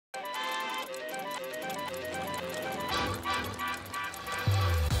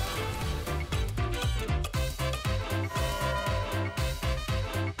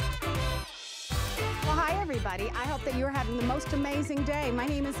everybody. I hope that you're having the most amazing day. My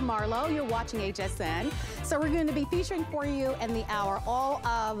name is Marlo. You're watching HSN. So we're going to be featuring for you in the hour all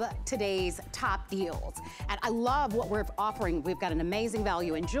of today's top deals. And I love what we're offering. We've got an amazing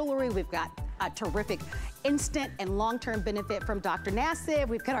value in jewelry. We've got a terrific instant and long-term benefit from Dr. Nassif.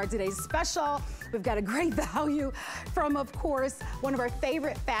 We've got our today's special. We've got a great value from, of course, one of our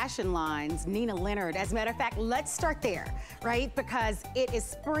favorite fashion lines, Nina Leonard. As a matter of fact, let's start there, right? Because it is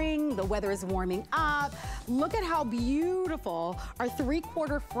spring, the weather is warming up. Look at how beautiful our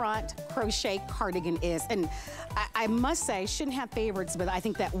 3/4 front crochet cardigan is. And I must say, shouldn't have favorites, but I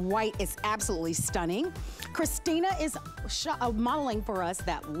think that white is absolutely stunning. Christina is modeling for us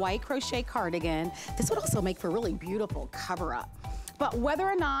that white crochet cardigan. This would also make for a really beautiful cover-up. But whether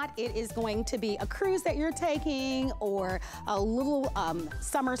or not it is going to be a cruise that you're taking or a little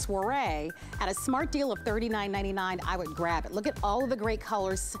summer soiree, at a smart deal of $39.99, I would grab it. Look at all of the great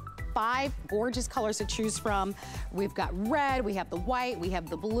colors. 5 gorgeous colors to choose from. We've got red, we have the white, we have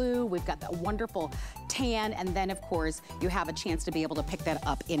the blue, we've got that wonderful tan, and then of course, you have a chance to be able to pick that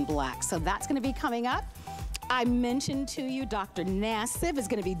up in black. So that's gonna be coming up. I mentioned to you Dr. Nassif is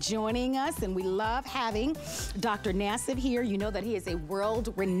gonna be joining us, and we love having Dr. Nassif here. You know that he is a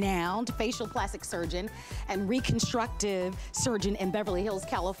world-renowned facial plastic surgeon and reconstructive surgeon in Beverly Hills,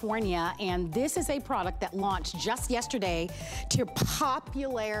 California. And this is a product that launched just yesterday to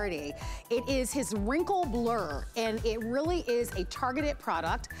popularity. It is his Wrinkle Blur, and it really is a targeted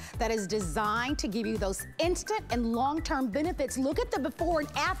product that is designed to give you those instant and long-term benefits. Look at the before and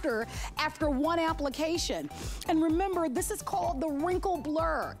after one application. And remember, this is called the Wrinkle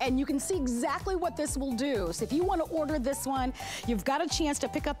Blur, and you can see exactly what this will do. So if you want to order this one, you've got a chance to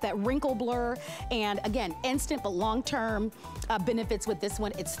pick up that Wrinkle Blur. And again, instant but long-term benefits with this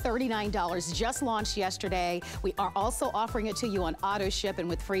one. It's $39, just launched yesterday. We are also offering it to you on auto ship and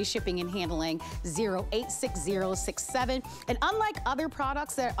with free shipping and handling, 086067. And unlike other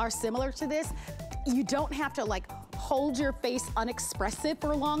products that are similar to this, you don't have to like hold your face unexpressive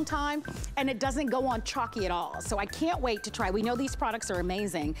for a long time, and it doesn't go on chalky at all. So I can't wait to try. We know these products are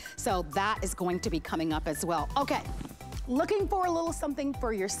amazing, so that is going to be coming up as well. Okay, looking for a little something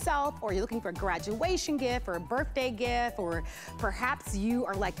for yourself, or you're looking for a graduation gift or a birthday gift, or perhaps you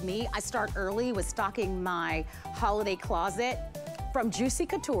are like me. I start early with stocking my holiday closet from Juicy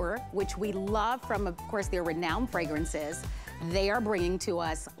Couture, which we love from, of course, their renowned fragrances. They are bringing to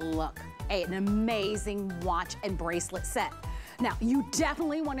us, look, an amazing watch and bracelet set. Now, you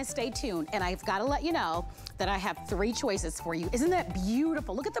definitely want to stay tuned, and I've got to let you know that I have 3 choices for you. Isn't that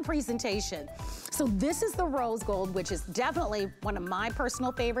beautiful? Look at the presentation. So this is the rose gold, which is definitely one of my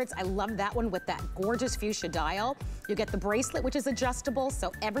personal favorites. I love that one with that gorgeous fuchsia dial. You get the bracelet, which is adjustable,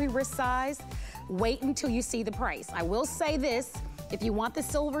 so every wrist size. Wait until you see the price. I will say this, if you want the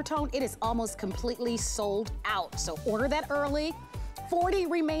silver tone, it is almost completely sold out. So order that early. 40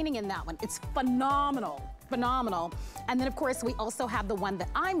 remaining in that one. It's phenomenal. Phenomenal. And then of course we also have the one that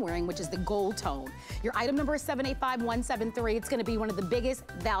I'm wearing, which is the gold tone. Your item number is 785173. It's gonna be one of the biggest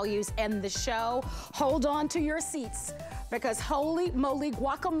values in the show. Hold on to your seats, because holy moly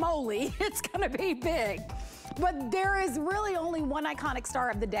guacamole, it's gonna be big. But there is really only one iconic star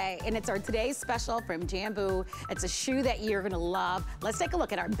of the day, and it's our today's special from Jambu. It's a shoe that you're gonna love. Let's take a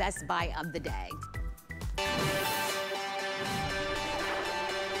look at our best buy of the day.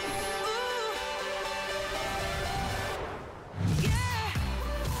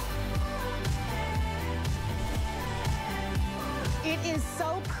 It is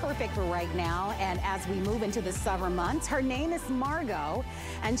so perfect for right now, and as we move into the summer months, her name is Margot,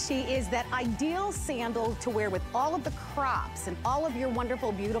 and she is that ideal sandal to wear with all of the crops and all of your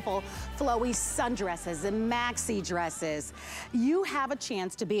wonderful, beautiful, flowy sundresses and maxi dresses. You have a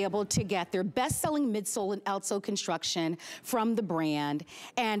chance to be able to get their best-selling midsole and outsole construction from the brand,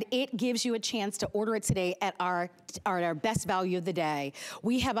 and it gives you a chance to order it today at our best value of the day.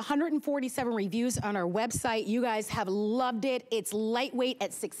 We have 147 reviews on our website. You guys have loved it. It's lightweight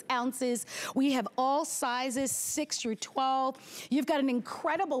at 6 ounces. We have all sizes, 6 through 12. You've got an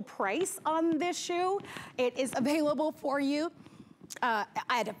incredible price on this shoe. It is available for you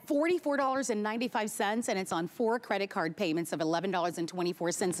at $44.95, and it's on 4 credit card payments of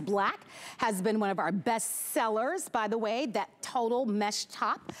 $11.24. Black has been one of our best sellers, by the way. That total mesh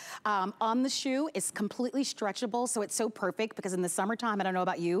top on the shoe is completely stretchable, so it's so perfect because in the summertime, I don't know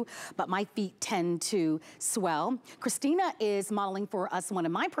about you, but my feet tend to swell. Christina is modeling for us one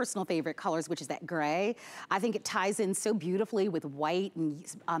of my personal favorite colors, which is that gray. I think it ties in so beautifully with white and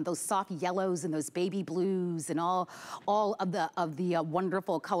those soft yellows and those baby blues and all of the the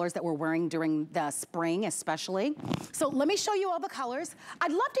wonderful colors that we're wearing during the spring especially. So let me show you all the colors.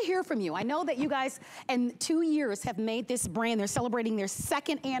 I'd love to hear from you. I know that you guys in 2 years have made this brand. They're celebrating their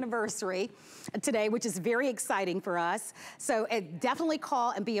 2nd anniversary today, which is very exciting for us. So definitely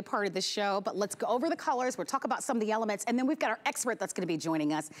call and be a part of the show, but let's go over the colors. We'll talk about some of the elements, and then we've got our expert that's gonna be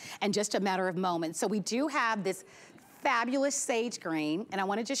joining us in just a matter of moments. So we do have this fabulous sage green, and I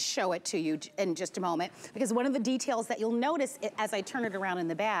want to just show it to you in just a moment, because one of the details that you'll notice as I turn it around in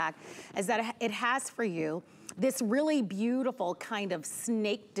the bag is that it has for you this really beautiful kind of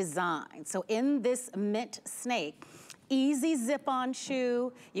snake design. So in this mint snake, easy zip-on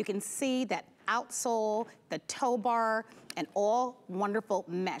shoe, you can see that outsole, the toe bar, and all wonderful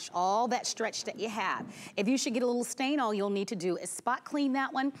mesh, all that stretch that you have. If you should get a little stain, all you'll need to do is spot clean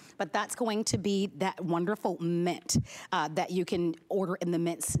that one, but that's going to be that wonderful mint that you can order in the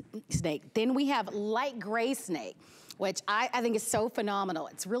mint snake. Then we have light gray snake, which I think is so phenomenal.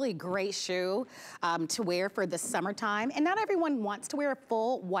 It's really a great shoe to wear for the summertime. And not everyone wants to wear a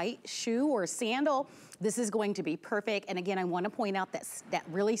full white shoe or sandal. This is going to be perfect. And again, I want to point out that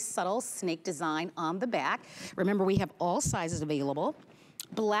really subtle snake design on the back. Remember, we have all sizes available.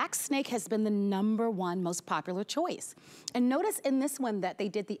 Black snake has been the #1 most popular choice. And notice in this one that they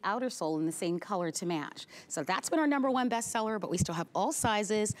did the outer sole in the same color to match. So that's been our #1 bestseller, but we still have all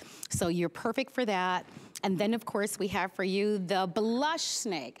sizes. So you're perfect for that. And then of course we have for you the blush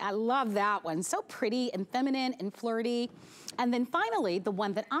snake. I love that one. So pretty and feminine and flirty. And then finally, the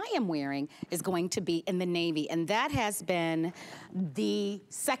one that I am wearing is going to be in the navy, and that has been the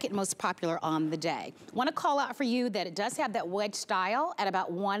 2nd most popular on the day. Want to call out for you that it does have that wedge style at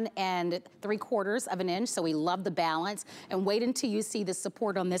about 1 3/4 of an inch, so we love the balance. And wait until you see the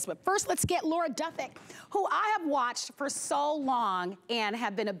support on this. But first, let's get Laura Duffick, who I have watched for so long and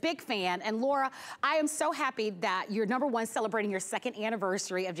have been a big fan. And Laura, I am so happy that you're #1 celebrating your 2nd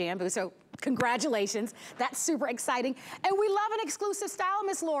anniversary of Jambu. So congratulations, that's super exciting. And we love an exclusive style,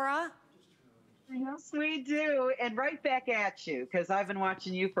 Miss Laura. Yes, we do. And right back at you, because I've been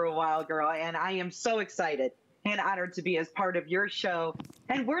watching you for a while, girl, and I am so excited and honored to be as part of your show.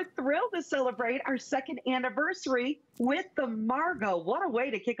 And we're thrilled to celebrate our 2nd anniversary with the Margot. What a way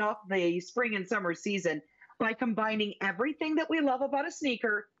to kick off the spring and summer season by combining everything that we love about a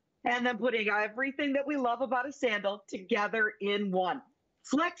sneaker and then putting everything that we love about a sandal together in one.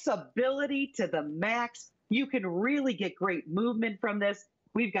 Flexibility to the max. You can really get great movement from this.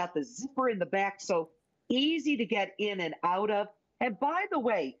 We've got the zipper in the back, so easy to get in and out of. And by the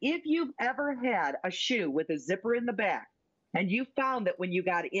way, if you've ever had a shoe with a zipper in the back and you found that when you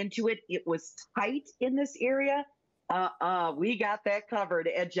got into it, it was tight in this area, we got that covered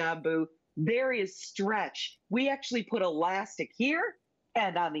at Jambu. There is stretch. We actually put elastic here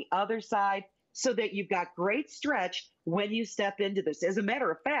and on the other side so that you've got great stretch when you step into this. As a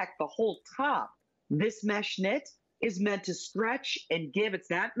matter of fact, the whole top, this mesh knit, is meant to stretch and give. It's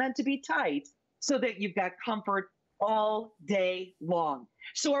not meant to be tight, so that you've got comfort all day long.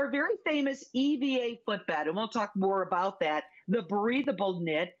 So our very famous EVA footbed, and we'll talk more about that, the breathable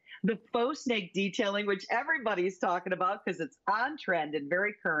knit, the faux snake detailing, which everybody's talking about because it's on trend and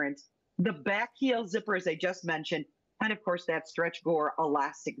very current, the back heel zipper, as I just mentioned, and of course that stretch gore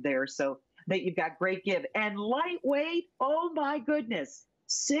elastic there, so that you've got great give. And lightweight, oh my goodness,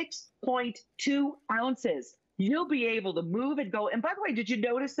 6.2 ounces. You'll be able to move and go. And by the way, did you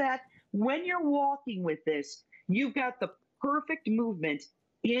notice that when you're walking with this, you've got the perfect movement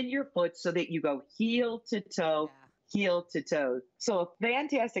in your foot so that you go heel to toe, heel to toe. So a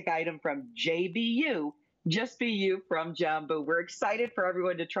fantastic item from JBU, Just Be You from Jambu. We're excited for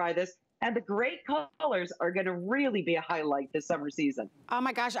everyone to try this. And the great colors are going to really be a highlight this summer season. Oh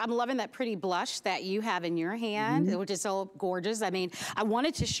my gosh, I'm loving that pretty blush that you have in your hand, which is so gorgeous. I mean, I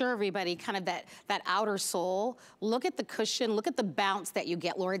wanted to show everybody kind of that outer sole. Look at the cushion, look at the bounce that you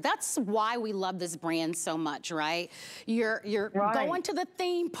get, Lori. That's why we love this brand so much, right? You're going to the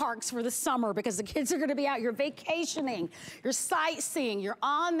theme parks for the summer because the kids are going to be out. You're vacationing, you're sightseeing, you're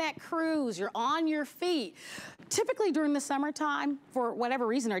on that cruise, you're on your feet. Typically during the summertime, for whatever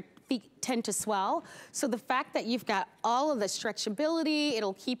reason, our feet tend to swell. So the fact that you've got all of the stretchability,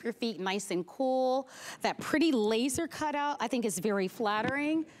 it'll keep your feet nice and cool. That pretty laser cutout, I think, is very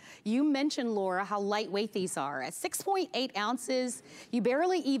flattering. You mentioned, Laura, how lightweight these are. At 6.8 ounces, you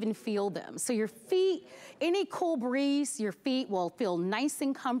barely even feel them. So your feet, any cool breeze, your feet will feel nice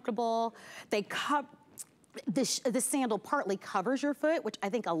and comfortable. They the sandal partly covers your foot, which I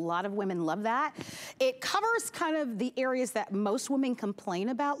think a lot of women love that. It covers kind of the areas that most women complain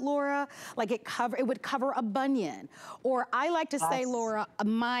about, Laura. Like it would cover a bunion. Or I like to say, Laura,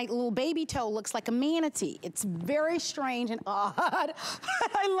 my little baby toe looks like a manatee. It's very strange and odd.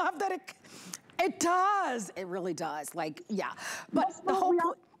 I love that it does. It really does. Like, yeah. But the whole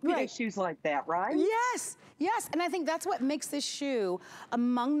point, right. Shoes like that, right? Yes, yes, and I think that's what makes this shoe,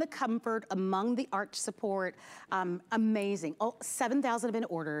 among the comfort, among the arch support, amazing. Oh, 7,000 have been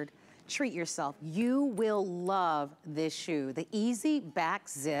ordered. Treat yourself. You will love this shoe. The easy back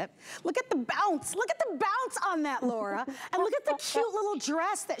zip. Look at the bounce. Look at the bounce on that, Laura. And look at the cute little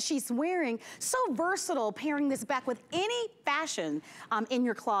dress that she's wearing. So versatile, pairing this back with any fashion in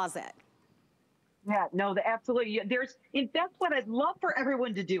your closet. Yeah, no, absolutely. That's what I'd love for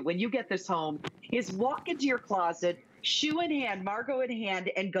everyone to do when you get this home is walk into your closet, shoe in hand, Margot in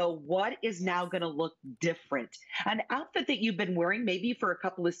hand, and go, what is now going to look different? An outfit that you've been wearing maybe for a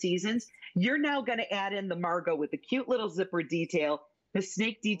couple of seasons, you're now going to add in the Margot with the cute little zipper detail, the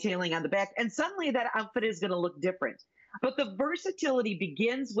snake detailing on the back, and suddenly that outfit is going to look different. But the versatility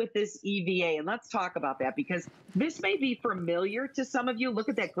begins with this EVA, and let's talk about that because this may be familiar to some of you. Look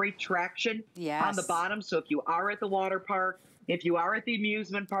at that great traction on the bottom. So if you are at the water park, if you are at the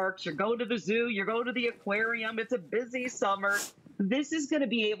amusement parks, you're going to the zoo, you're going to the aquarium, it's a busy summer, this is going to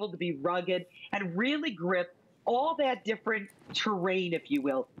be able to be rugged and really grip all that different terrain, if you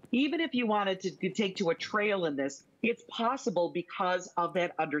will. Even if you wanted to take to a trail in this, it's possible because of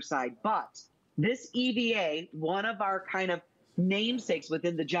that underside. But this EVA, one of our kind of namesakes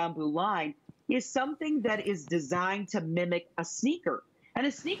within the Jambu line, is something that is designed to mimic a sneaker. And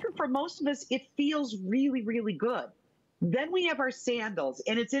a sneaker, for most of us, it feels really, really good. Then we have our sandals.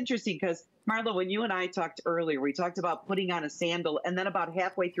 And it's interesting because, Marlo, when you and I talked earlier, we talked about putting on a sandal. And then about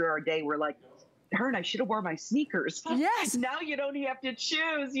halfway through our day, we're like, darn, I should have worn my sneakers. Yes. Now you don't have to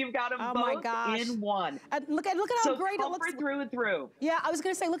choose. You've got them both in one. Look at how great it looks. Through and through. Yeah, I was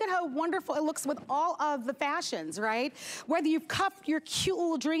going to say, look at how wonderful it looks with all of the fashions, right? Whether you've cuffed your cute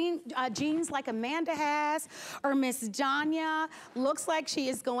little jeans like Amanda has, or Miss Danya looks like she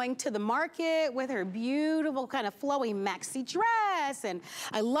is going to the market with her beautiful kind of flowy maxi dress. And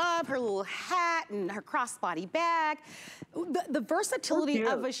I love her little hat and her crossbody bag. The versatility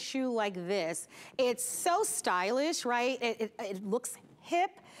of a shoe like this, it's so stylish, right? It looks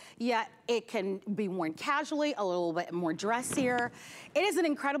hip, yet it can be worn casually, a little bit more dressier. It is an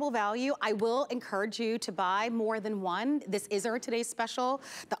incredible value. I will encourage you to buy more than one. This is our today's special.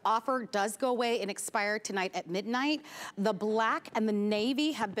 The offer does go away and expire tonight at midnight. The black and the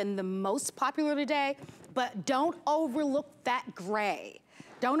navy have been the most popular today, but don't overlook that gray.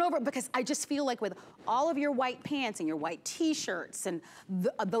 Because I just feel like with all of your white pants and your white t-shirts and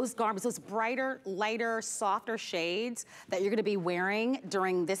those garments, those brighter, lighter, softer shades that you're gonna be wearing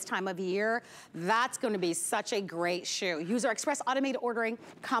during this time of year, that's gonna be such a great shoe. Use our express automated ordering,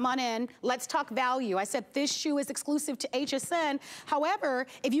 come on in, let's talk value. I said this shoe is exclusive to HSN. However,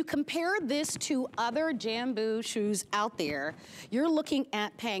 if you compare this to other Jambu shoes out there, you're looking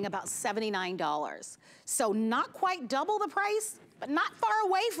at paying about $79. So not quite double the price, but not far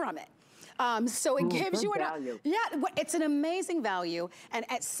away from it. So it gives you value. It's an amazing value. And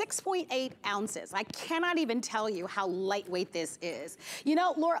at 6.8 ounces, I cannot even tell you how lightweight this is. You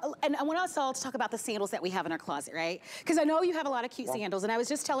know, Laura, and I want us all to talk about the sandals that we have in our closet, right? Because I know you have a lot of cute sandals. And I was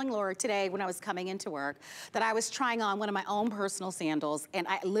just telling Laura today when I was coming into work that I was trying on one of my own personal sandals and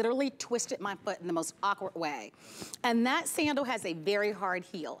I literally twisted my foot in the most awkward way. And that sandal has a very hard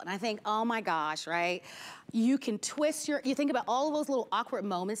heel. And I think, oh my gosh, right? You can twist you think about all of those little awkward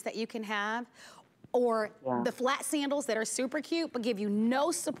moments that you can have, or the flat sandals that are super cute but give you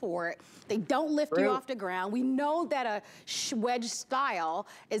no support. They don't lift you off the ground. We know that a wedge style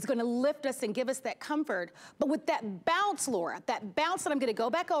is gonna lift us and give us that comfort. But with that bounce, Laura, that bounce that I'm gonna go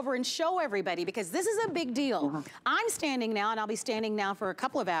back over and show everybody because this is a big deal. I'm standing now, and I'll be standing now for a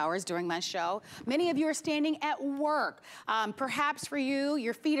couple of hours during my show. Many of you are standing at work. Perhaps for you,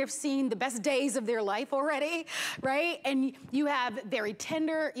 your feet have seen the best days of their life already, right? And you have very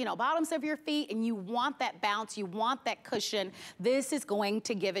tender, bottoms of your feet, and you want that bounce, you want that cushion. This is going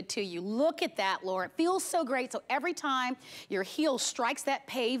to give it to you. Look at that, Laura. It feels so great. So every time your heel strikes that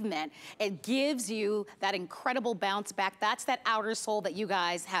pavement, it gives you that incredible bounce back. That's that outer sole that you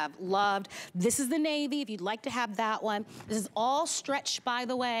guys have loved. This is the navy, if you'd like to have that one. This is all stretched, by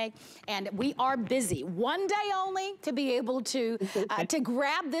the way, and we are busy. One day only to be able to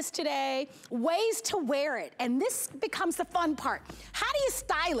grab this today, ways to wear it. And this becomes the fun part. How do you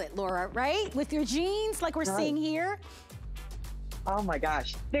style it, Laura, right? With your jeans like we're seeing here. Oh my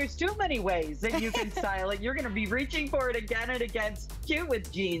gosh. There's too many ways that you can style it. You're going to be reaching for it again and again. Cute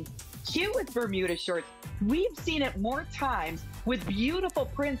with jeans, cute with Bermuda shorts. We've seen it more times with beautiful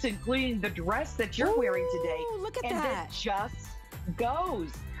prints, including the dress that you're wearing today. Look at and that. it just goes.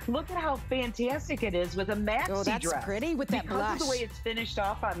 Look at how fantastic it is with a maxi Oh, that's dress. pretty with that blush. Because of the way it's finished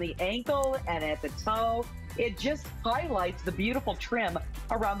off on the ankle and at the toe, it just highlights the beautiful trim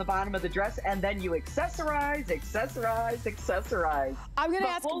around the bottom of the dress, and then you accessorize, accessorize, accessorize. I'm going to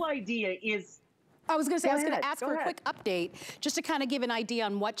ask. The whole idea is. I was going to say, I was going to Go ask for ahead. a quick update, just to kind of give an idea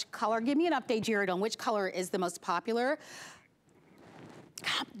on which color. Give me an update, Jared, on which color is the most popular.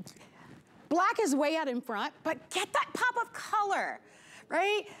 Black is way out in front, but get that pop of color,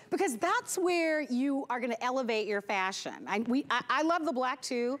 right? Because that's where you are going to elevate your fashion. I love the black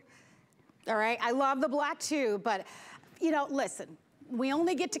too. All right, I love the black too, but you know, listen, we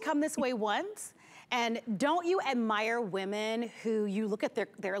only get to come this way once. And don't you admire women who you look at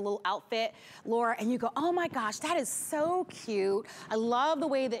their little outfit, Laura, and you go, oh my gosh, that is so cute. I love the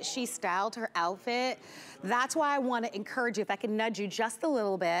way that she styled her outfit. That's why I want to encourage you, if I can nudge you just a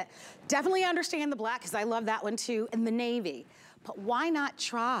little bit, definitely understand the black, because I love that one too, and the navy. But why not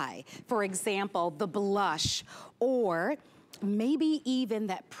try, for example, the blush, or maybe even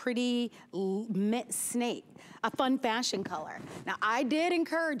that pretty mint snake, a fun fashion color. Now, I did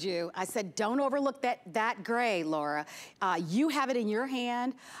encourage you. I said, don't overlook that gray, Laura. You have it in your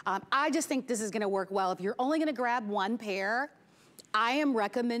hand. I just think this is gonna work well. If you're only gonna grab one pair, I am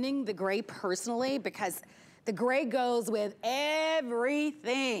recommending the gray personally, because the gray goes with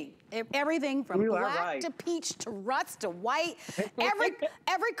everything. Everything from black to peach to rust to white,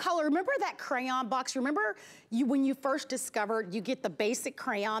 every color. Remember that crayon box? Remember when you first discovered, you get the basic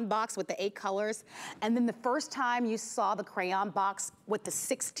crayon box with the 8 colors, and then the first time you saw the crayon box with the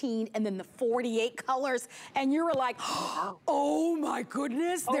 16 and then the 48 colors, and you were like, oh my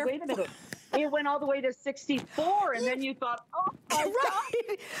goodness. Oh, wait a minute. It went all the way to 64, and then you thought, oh my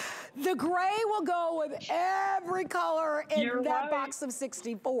God. The gray will go with every color in that box of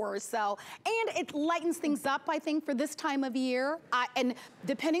 64. So, and it lightens things up, I think, for this time of year. And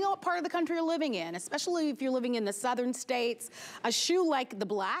depending on what part of the country you're living in, especially if you're living in the southern states, a shoe like the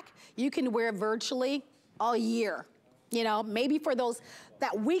black, you can wear virtually all year. You know, maybe for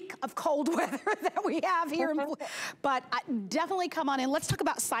that week of cold weather that we have here. But definitely come on in. Let's talk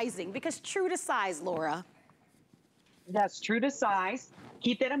about sizing, because true to size, Laura. That's true to size.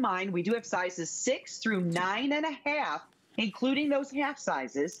 Keep that in mind. We do have sizes 6 through 9.5, including those half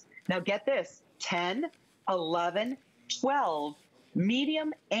sizes. Now get this, 10, 11, 12,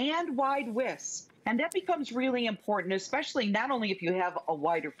 medium and wide widths. And that becomes really important, especially not only if you have a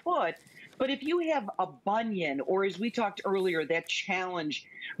wider foot, but if you have a bunion, or as we talked earlier, that challenge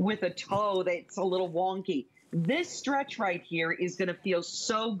with a toe that's a little wonky, this stretch right here is going to feel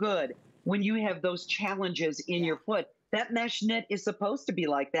so good when you have those challenges in your foot. That mesh knit is supposed to be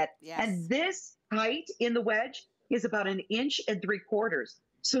like that. Yes. And this height in the wedge is about 1 3/4 inches.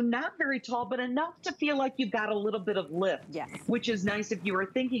 So not very tall, but enough to feel like you've got a little bit of lift, which is nice if you are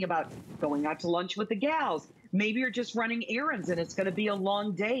thinking about going out to lunch with the gals. Maybe you're just running errands and it's going to be a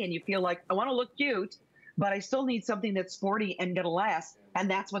long day and you feel like, I want to look cute, but I still need something that's sporty and going to last. And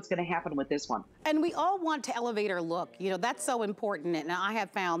that's what's going to happen with this one. And we all want to elevate our look. You know, that's so important. And I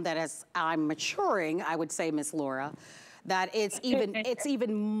have found that as I'm maturing, I would say, Miss Laura, that it's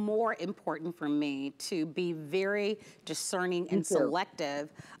even more important for me to be very discerning and selective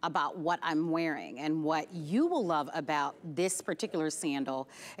about what I'm wearing. And what you will love about this particular sandal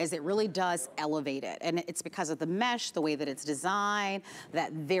is it really does elevate it. And it's because of the mesh, the way that it's designed,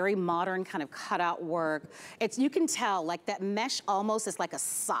 that very modern kind of cutout work. You can tell, like, that mesh almost is like a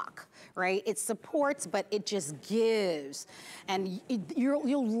sock, right? It supports, but it just gives. And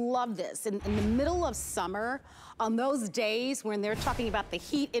you'll love this. In the middle of summer, on those days when they're talking about the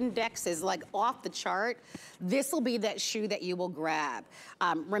heat index is like off the chart, this will be that shoe that you will grab.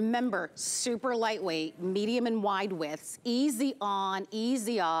 Remember, super lightweight, medium and wide widths, easy on,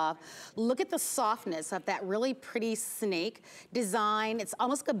 easy off. Look at the softness of that really pretty snake design. It's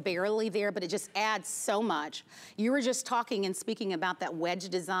almost barely there, but it just adds so much. You were just talking and speaking about that wedge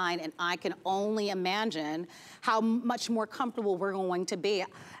design, and I can only imagine how much more comfortable we're going to be.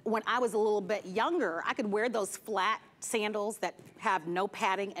 When I was a little bit younger, I could wear those flat sandals that have no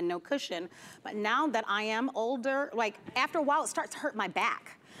padding and no cushion. But now that I am older, like, after a while, it starts to hurt my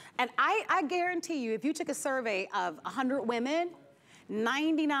back. And I guarantee you, if you took a survey of 100 women,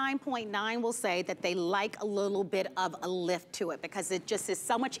 99.9 will say that they like a little bit of a lift to it because it just is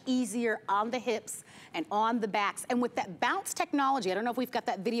so much easier on the hips and on the backs. And with that bounce technology, I don't know if we've got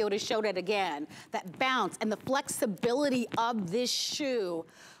that video to show that again, that bounce and the flexibility of this shoe,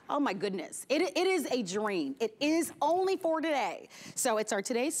 oh my goodness, it is a dream. It is only for today. So it's our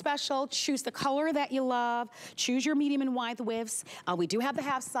today's special. Choose the color that you love. Choose your medium and wide widths. We do have the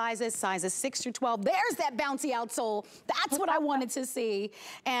half sizes 6 through 12. There's that bouncy outsole. That's what I wanted to see.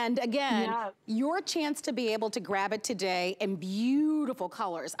 And again, your chance to be able to grab it today in beautiful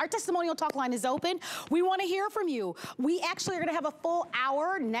colors. Our testimonial talk line is open. We want to hear from you. We actually are going to have a full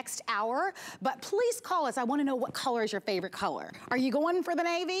hour next hour, but please call us. I want to know what color is your favorite color. Are you going for the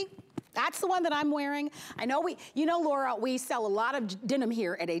navy? That's the one that I'm wearing. I know you know, Laura, we sell a lot of denim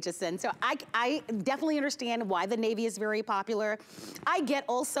here at HSN, so I definitely understand why the navy is very popular. I get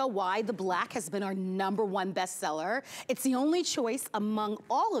also why the black has been our #1 bestseller. It's the only choice among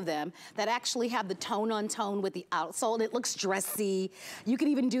all of them that actually have the tone on tone with the outsole. It looks dressy. You can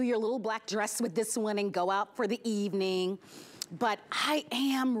even do your little black dress with this one and go out for the evening. But I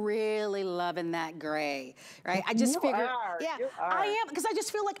am really loving that gray, right? I just figured, I am, because I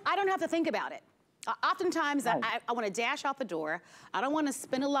just feel like I don't have to think about it. Oftentimes, I want to dash out the door. I don't want to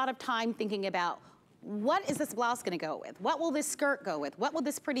spend a lot of time thinking about what is this blouse going to go with? What will this skirt go with? What will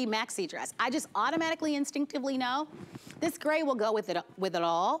this pretty maxi dress? I just automatically, instinctively know this gray will go with it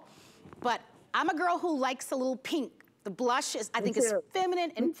all. But I'm a girl who likes a little pink. The blush is, I think, is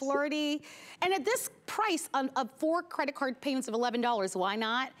feminine and flirty. And at this price of 4 credit card payments of $11, why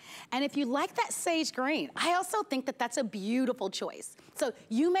not? And if you like that sage green, I also think that that's a beautiful choice. So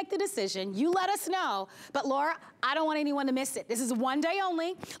you make the decision, you let us know. But Laura, I don't want anyone to miss it. This is one day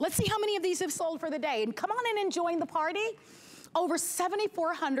only. Let's see how many of these have sold for the day. And come on in and join the party. Over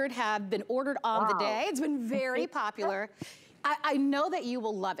 7,400 have been ordered on the day. It's been very popular. I know that you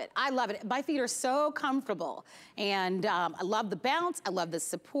will love it. I love it. My feet are so comfortable. And I love the bounce. I love the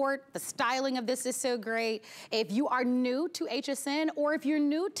support. The styling of this is so great. If you are new to HSN or if you're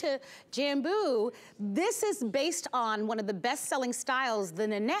new to Jambu, this is based on one of the best-selling styles, the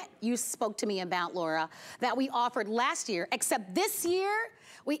Nanette you spoke to me about, Laura, that we offered last year. Except this year,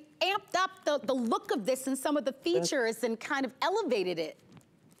 we amped up the look of this and some of the features and kind of elevated it.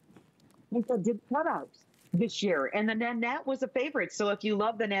 We did cutouts this year, and the Nanette was a favorite. So if you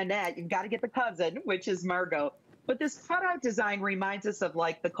love the Nanette, you've got to get the cousin, which is Margot. But this cutout design reminds us of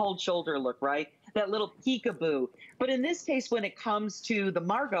like the cold shoulder look, right? That little peekaboo. But in this case, when it comes to the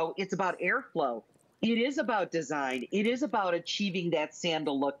Margot, it's about airflow. It is about design. It is about achieving that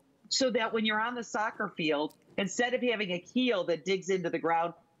sandal look so that when you're on the soccer field, instead of having a heel that digs into the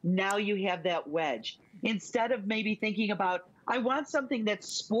ground, now you have that wedge. Instead of maybe thinking about, I want something that's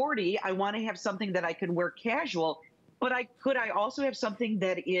sporty, I want to have something that I can wear casual, but could I also have something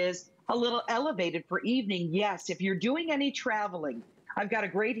that is a little elevated for evening? Yes, if you're doing any traveling, I've got a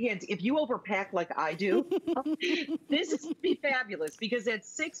great hint. If you overpack like I do, this is going to be fabulous because at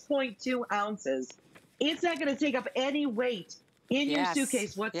 6.2 ounces, it's not going to take up any weight in your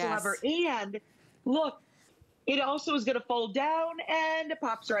suitcase whatsoever. And look, it also is going to fold down and it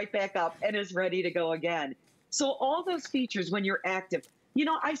pops right back up and is ready to go again. So all those features when you're active, you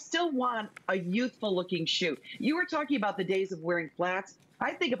know, I still want a youthful looking shoe. You were talking about the days of wearing flats.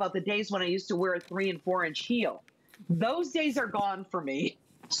 I think about the days when I used to wear a 3- and 4-inch heel. Those days are gone for me.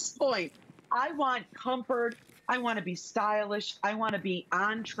 Point. I want comfort. I want to be stylish. I want to be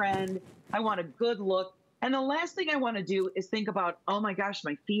on trend. I want a good look. And the last thing I want to do is think about, oh my gosh,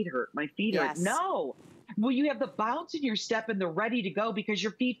 my feet hurt. My feet hurt. No. Well, you have the bounce in your step and the ready to go because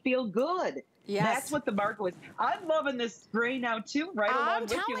your feet feel good. Yes. That's what the Margot is. I'm loving this gray now too, right along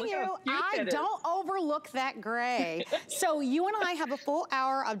with you. I'm telling you, I don't overlook that gray. So you and I have a full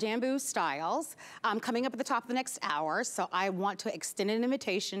hour of Jambu styles coming up at the top of the next hour. So I want to extend an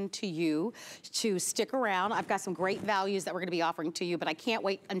invitation to you to stick around. I've got some great values that we're gonna be offering to you, but I can't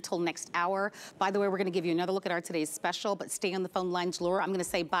wait until next hour. By the way, we're gonna give you another look at our today's special, but stay on the phone lines, Laura. I'm gonna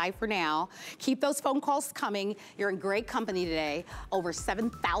say bye for now. Keep those phone calls coming. You're in great company today. Over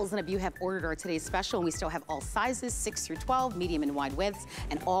 7,000 of you have ordered our today's special, and we still have all sizes, 6 through 12, medium and wide widths,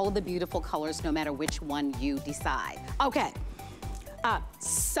 and all of the beautiful colors, no matter which one you decide. Okay,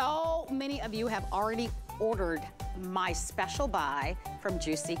 so many of you have already ordered my special buy from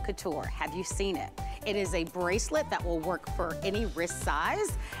Juicy Couture. Have you seen it? It is a bracelet that will work for any wrist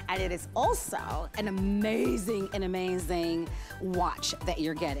size, and it is also an amazing watch that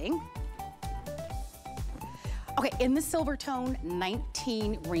you're getting. Okay, in the silver tone,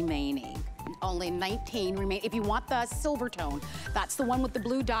 19 remaining. Only 19 remain. If you want the silver tone, that's the one with the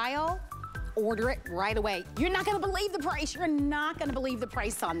blue dial. order it right away. You're not gonna believe the price. You're not gonna believe the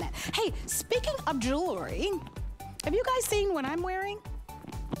price on that. Hey, speaking of jewelry, have you guys seen what I'm wearing?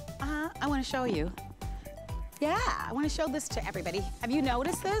 I wanna show you. Yeah, I wanna show this to everybody. Have you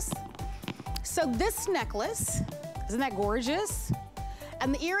noticed this? So this necklace, isn't that gorgeous?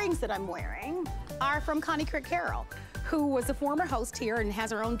 And the earrings that I'm wearing are from Connie Crick Carroll, who was a former host here and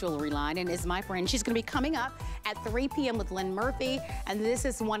has her own jewelry line and is my friend. She's gonna be coming up at 3 p.m. with Lynn Murphy, and this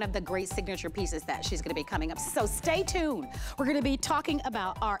is one of the great signature pieces that she's gonna be coming up. So stay tuned. We're gonna be talking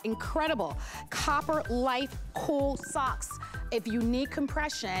about our incredible Copper Life Cool Socks. If you need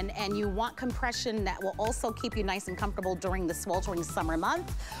compression and you want compression that will also keep you nice and comfortable during the sweltering summer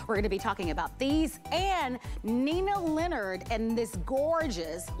month, we're gonna be talking about these and Nina Leonard and this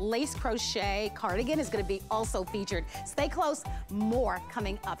gorgeous lace crochet cardigan is gonna be also featured. Stay close, more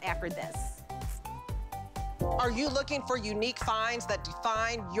coming up after this. Are you looking for unique finds that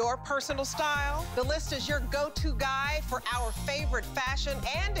define your personal style? The List is your go-to guide for our favorite fashion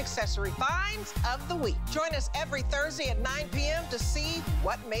and accessory finds of the week. Join us every Thursday at 9 p.m. to see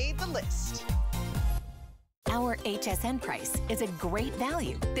what made the list. Our HSN price is a great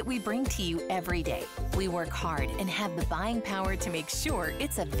value that we bring to you every day. We work hard and have the buying power to make sure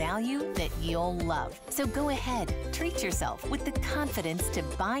it's a value that you'll love. So go ahead, treat yourself with the confidence to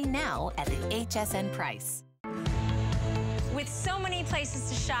buy now at the HSN price. With so many places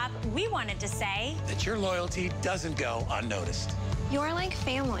to shop, we wanted to say that your loyalty doesn't go unnoticed. You're like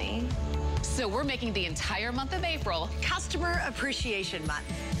family. So we're making the entire month of April Customer Appreciation Month.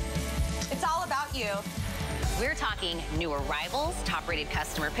 It's all about you. We're talking new arrivals, top-rated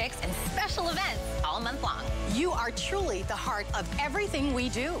customer picks, and special events all month long. You are truly the heart of everything we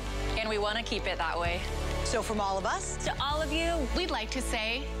do. And we want to keep it that way. So from all of us, to all of you, we'd like to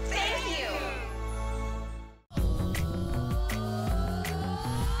say thank you.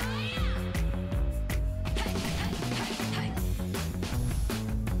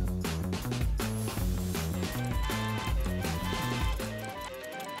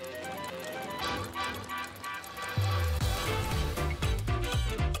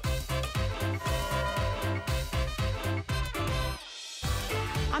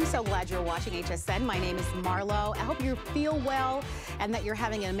 I'm so glad you're watching HSN. My name is Marlo. I hope you feel well and that you're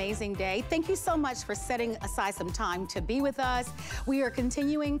having an amazing day. Thank you so much for setting aside some time to be with us. We are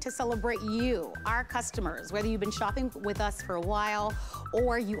continuing to celebrate you, our customers, whether you've been shopping with us for a while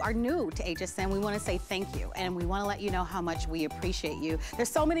or you are new to HSN. We want to say thank you, and we want to let you know how much we appreciate you. There's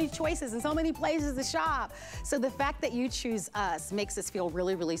so many choices and so many places to shop. So the fact that you choose us makes us feel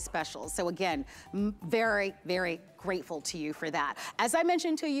really, really special. So again, very, very grateful to you for that. As I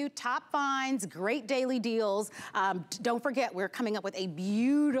mentioned to you, top finds, great daily deals. Don't forget, we're coming up with a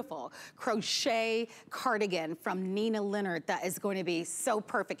beautiful crochet cardigan from Nina Leonard that is going to be so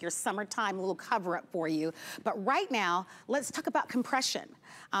perfect, your summertime little cover-up for you. But right now, let's talk about compression.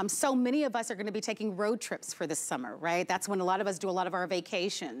 So many of us are gonna be taking road trips for this summer, right? That's when a lot of us do a lot of our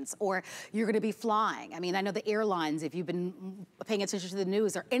vacations, or you're gonna be flying. I mean, I know the airlines, if you've been paying attention to the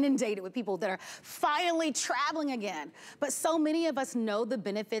news, are inundated with people that are finally traveling again. But so many of us know the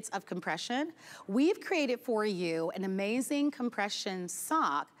benefits of compression. We've created for you an amazing compression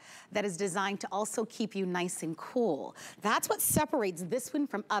sock that is designed to also keep you nice and cool. That's what separates this one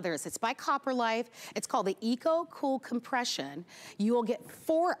from others. It's by Copper Life. It's called the Eco Cool Compression. You will get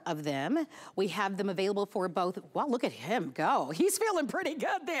 4 of them. We have them available for both. Well, look at him go. He's feeling pretty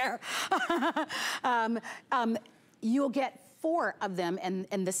good there. You'll get 4 of them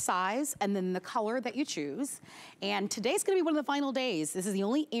in the size and then the color that you choose. And today's gonna be one of the final days. This is the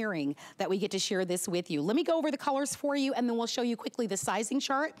only airing that we get to share this with you. Let me go over the colors for you and then we'll show you quickly the sizing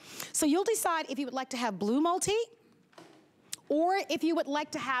chart. So you'll decide if you would like to have blue multi or if you would like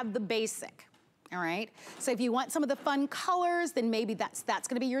to have the basic. All right, so if you want some of the fun colors, then maybe that's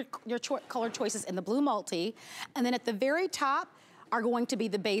gonna be your color choices in the blue multi. And then at the very top are going to be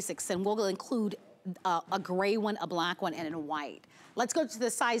the basics, and we'll include a gray one, a black one, and a white. Let's go to the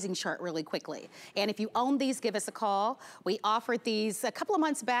sizing chart really quickly. And if you own these, give us a call. We offered these a couple of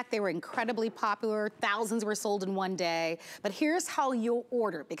months back. They were incredibly popular. Thousands were sold in one day. But here's how you'll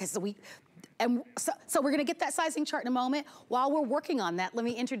order, because so we're gonna get that sizing chart in a moment. While we're working on that, let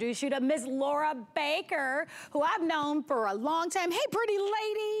me introduce you to Ms. Laura Baker, who I've known for a long time. Hey, pretty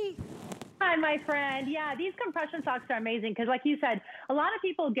lady. Hi, my friend. Yeah, these compression socks are amazing because, like you said, a lot of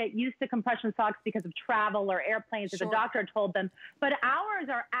people get used to compression socks because of travel or airplanes, as the doctor told them. But ours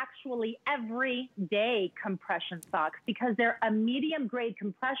are actually everyday compression socks because they're a medium-grade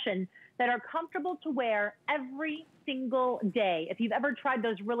compression that are comfortable to wear every single day. If you've ever tried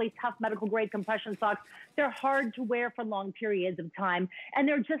those really tough medical-grade compression socks, they're hard to wear for long periods of time, and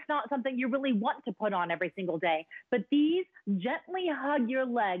they're just not something you really want to put on every single day. But these gently hug your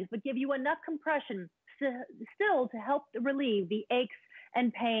legs, but give you enough compression still to help relieve the aches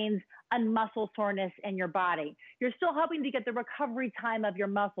and pains and muscle soreness in your body. You're still helping to get the recovery time of your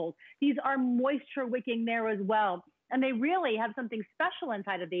muscles. These are moisture wicking there as well. And they really have something special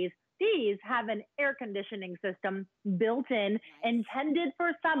inside of these. These have an air conditioning system built in, intended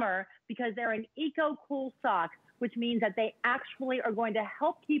for summer, because they're an eco-cool sock, which means that they actually are going to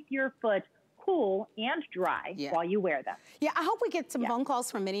help keep your foot cool and dry while you wear them. Yeah, I hope we get some phone calls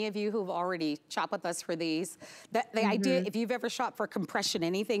from many of you who've already shopped with us for these. The idea, if you've ever shopped for compression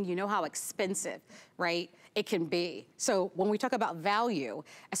anything, you know how expensive, right, it can be. So when we talk about value,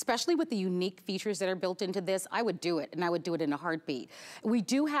 especially with the unique features that are built into this, I would do it, and I would do it in a heartbeat. We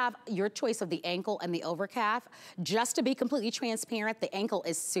do have your choice of the ankle and the overcalf. Just to be completely transparent, the ankle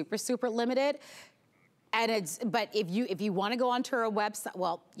is super, super limited. And but if you want to go onto our website,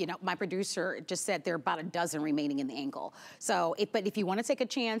 well, you know, my producer just said there are about a dozen remaining in the ankle. So, but if you want to take a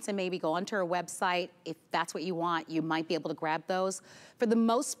chance and maybe go onto our website, if that's what you want, you might be able to grab those. For the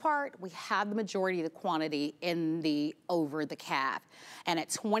most part, we have the majority of the quantity in the over the calf, and at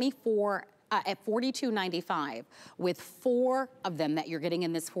 $42.95 with 4 of them that you're getting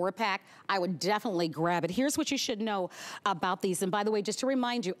in this 4-pack, I would definitely grab it. Here's what you should know about these. And by the way, just to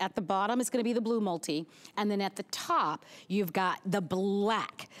remind you, at the bottom is gonna be the blue multi, and then at the top, you've got the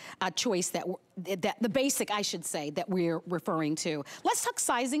black choice that the basic, I should say, that we're referring to. Let's talk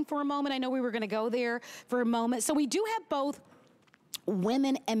sizing for a moment. I know we were gonna go there for a moment. So we do have both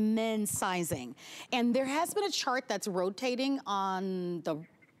women and men sizing. And there has been a chart that's rotating on the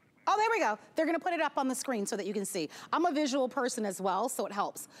oh, there we go. They're gonna put it up on the screen so that you can see. I'm a visual person as well, so it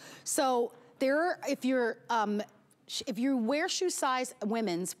helps. So if you wear shoe size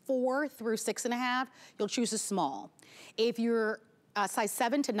women's 4 through 6.5, you'll choose a small. If you're size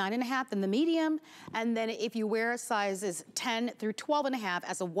 7 to 9.5, then the medium. And then if you wear sizes 10 through 12.5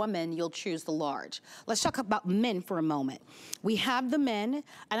 as a woman, you'll choose the large. Let's talk about men for a moment. We have the men,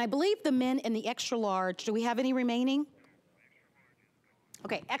 and I believe the men in the extra large, do we have any remaining?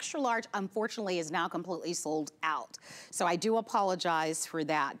 Okay, extra large, unfortunately, is now completely sold out. So I do apologize for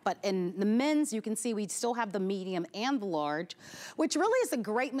that. But in the men's, you can see we still have the medium and the large, which really is a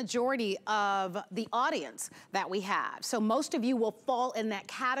great majority of the audience that we have. So most of you will fall in that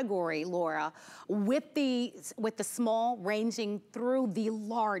category, Laura, with the small ranging through the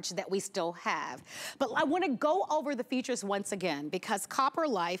large that we still have. But I wanna go over the features once again, because Copper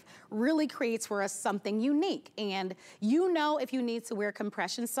Life really creates for us something unique. And you know if you need to wear compression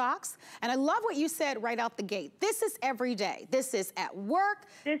socks. And I love what you said right out the gate. This is every day. This is at work.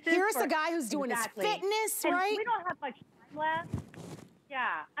 Here's a guy who's doing his fitness, and right? We don't have much time left.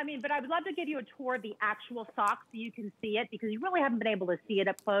 Yeah, I mean, but I would love to give you a tour of the actual socks so you can see it, because you really haven't been able to see it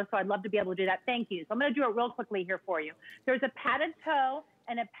up close, so I'd love to be able to do that. Thank you. So I'm gonna do it real quickly here for you. There's a padded toe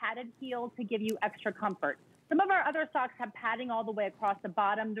and a padded heel to give you extra comfort. Some of our other socks have padding all the way across the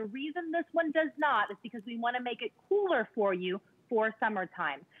bottom. The reason this one does not is because we wanna make it cooler for you for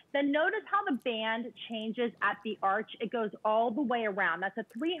summertime. Then notice how the band changes at the arch. It goes all the way around. That's a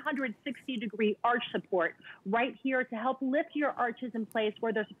 360-degree arch support right here to help lift your arches in place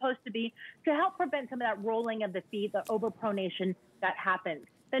where they're supposed to be, to help prevent some of that rolling of the feet, the overpronation that happens.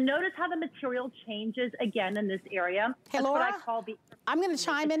 Then notice how the material changes again in this area. Hey, That's Laura, what I call the I'm gonna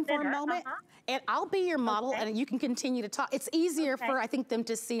chime in for a moment, and I'll be your model, and you can continue to talk. It's easier for, I think, them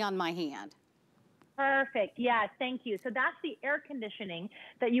to see on my hand. Perfect. Yeah, thank you. So that's the air conditioning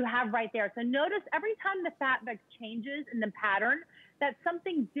that you have right there. So notice every time the fabric changes in the pattern, that's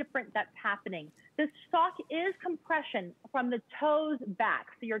something different that's happening. This sock is compression from the toes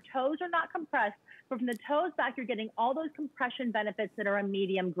back. So your toes are not compressed, but from the toes back, you're getting all those compression benefits that are a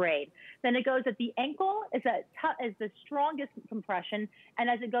medium grade. Then it goes at the ankle is the strongest compression. And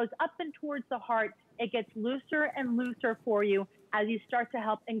as it goes up and towards the heart, it gets looser and looser for you as you start to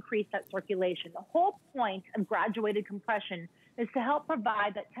help increase that circulation. The whole point of graduated compression is to help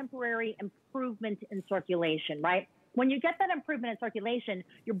provide that temporary improvement in circulation, right? When you get that improvement in circulation,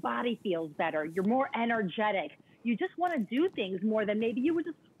 your body feels better. You're more energetic. You just want to do things more than maybe you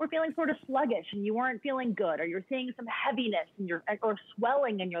were feeling sort of sluggish and you weren't feeling good, or you're seeing some heaviness in or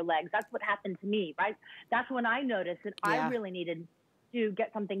swelling in your legs. That's what happened to me, right? That's when I noticed that I really needed to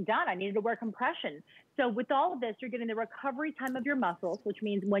get something done. I needed to wear compression. So with all of this, you're getting the recovery time of your muscles, which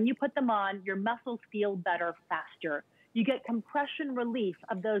means when you put them on, your muscles feel better faster. You get compression relief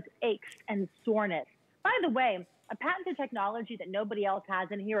of those aches and soreness. By the way, a patented technology that nobody else has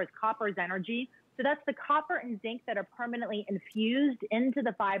in here is copper's energy. So that's the copper and zinc that are permanently infused into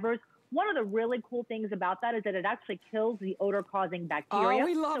the fibers. One of the really cool things about that is that it actually kills the odor-causing bacteria. Oh,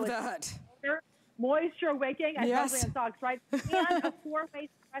 we love that. Moisture wicking, yes. especially in socks, right? And a 4-way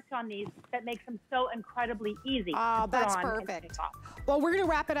stretch on these that makes them so incredibly easy. Oh, that's perfect. Well, we're going to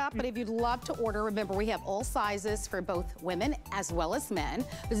wrap it up, but if you'd love to order, remember we have all sizes for both women as well as men.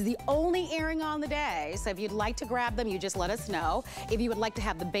 This is the only airing on the day, so if you'd like to grab them, you just let us know. If you would like to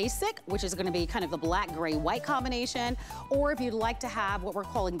have the basic, which is going to be kind of the black, gray, white combination, or if you'd like to have what we're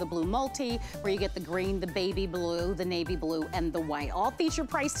calling the blue multi, where you get the green, the baby blue, the navy blue, and the white. All feature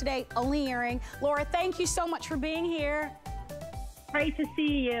price today, only airing. Laura, thank you so much for being here. Great to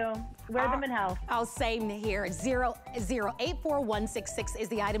see you. Wear them in health. Oh, same here. 0084166 is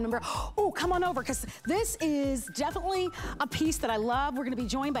the item number. Oh, come on over, because this is definitely a piece that I love. We're going to be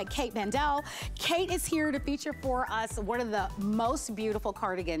joined by Kate Mandel. Kate is here to feature for us one of the most beautiful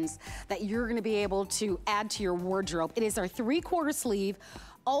cardigans that you're going to be able to add to your wardrobe. It is our 3/4 sleeve,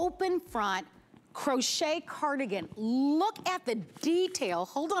 open front, crochet cardigan. Look at the detail.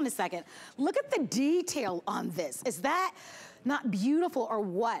 Hold on a second. Look at the detail on this. Is that not beautiful or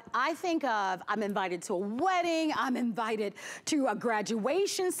what? I think of, I'm invited to a wedding, I'm invited to a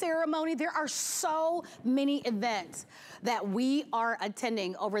graduation ceremony. There are so many events that we are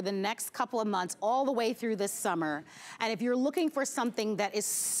attending over the next couple of months, all the way through this summer. And if you're looking for something that is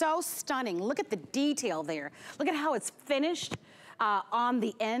so stunning, look at the detail there. Look at how it's finished. On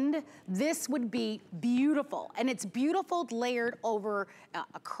the end, this would be beautiful. And it's beautiful layered over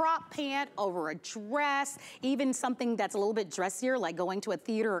a crop pant, over a dress, even something that's a little bit dressier, like going to a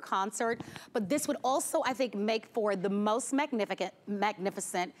theater or concert. But this would also, I think, make for the most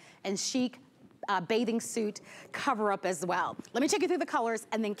magnificent and chic bathing suit cover up as well. Let me take you through the colors,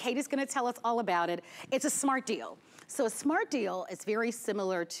 and then Kate is gonna tell us all about it. It's a smart deal. So a smart deal is very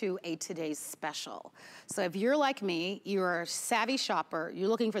similar to a today's special. So if you're like me, you're a savvy shopper, you're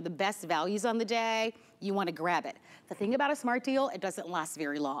looking for the best values on the day, you wanna grab it. The thing about a smart deal, it doesn't last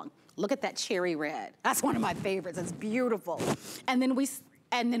very long. Look at that cherry red. That's one of my favorites, it's beautiful. And then we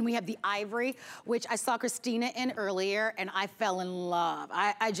have the ivory, which I saw Christina in earlier, and I fell in love.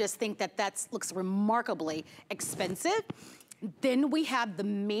 I just think that looks remarkably expensive. Then we have the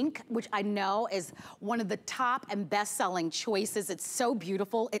mink, which I know is one of the top and best-selling choices. It's so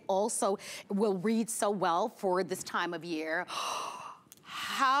beautiful. It also will read so well for this time of year.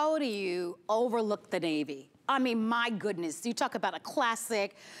 How do you overlook the navy? I mean, my goodness, you talk about a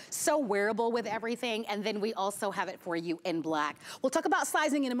classic, so wearable with everything, and then we also have it for you in black. We'll talk about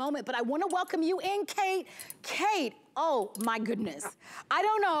sizing in a moment, but I wanna welcome you in, Kate. Kate, oh my goodness. I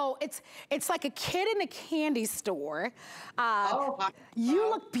don't know, it's like a kid in a candy store. You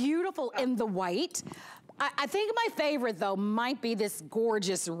look beautiful in the white. I think my favorite, though, might be this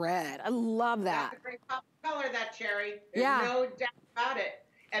gorgeous red. I love that. That's a great color, that cherry. There's no doubt about it.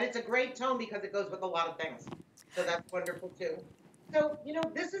 And it's a great tone because it goes with a lot of things. So that's wonderful too. So, you know,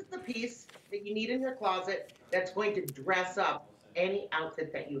 this is the piece that you need in your closet that's going to dress up any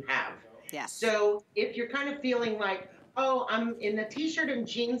outfit that you have. Yes. So if you're kind of feeling like, oh, I'm in a t-shirt and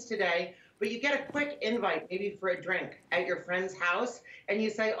jeans today, but you get a quick invite maybe for a drink at your friend's house, and you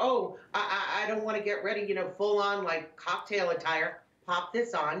say, oh, I don't want to get ready, you know, full on like cocktail attire. Pop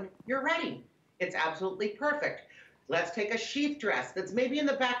this on, you're ready. It's absolutely perfect. Let's take a sheath dress that's maybe in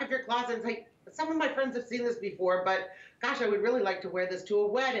the back of your closet and say, some of my friends have seen this before, but gosh, I would really like to wear this to a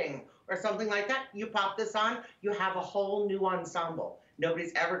wedding or something like that. You pop this on, you have a whole new ensemble.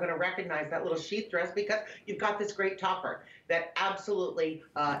 Nobody's ever going to recognize that little sheath dress because you've got this great topper that absolutely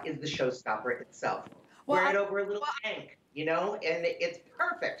is the showstopper itself. Wear it over a little tank, you know, and it's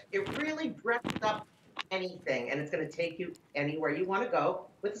perfect. It really dresses up anything, and it's going to take you anywhere you want to go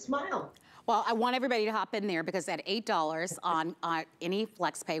with a smile. Well, I want everybody to hop in there because at $8 on any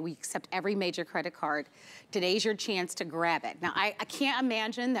FlexPay, we accept every major credit card. Today's your chance to grab it. Now, I can't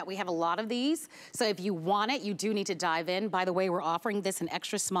imagine that we have a lot of these, so if you want it, you do need to dive in. By the way, we're offering this in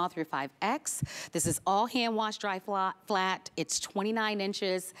extra small through 5X. This is all hand wash, dry flat. It's 29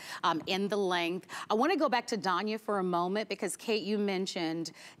 inches in the length. I want to go back to Danya for a moment because, Kate, you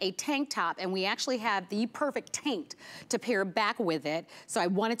mentioned a tank top, and we actually have the perfect tank to pair back with it. So I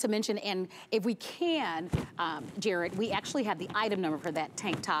wanted to mention, and if we can, Jared, we actually have the item number for that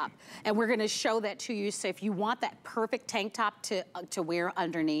tank top, and we're gonna show that to you. So if you want that perfect tank top to wear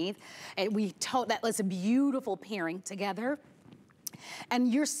underneath, and that was a beautiful pairing together.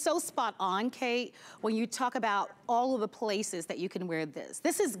 And you're so spot on, Kate, when you talk about all of the places that you can wear this.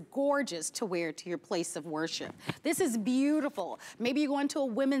 This is gorgeous to wear to your place of worship. This is beautiful. Maybe you're going to a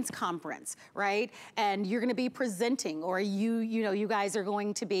women's conference, right? And you're gonna be presenting, or you guys are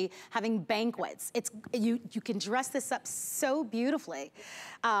going to be having banquets. You can dress this up so beautifully.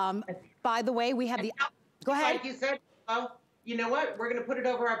 By the way, we have the, go ahead. Like you said, you know what? We're going to put it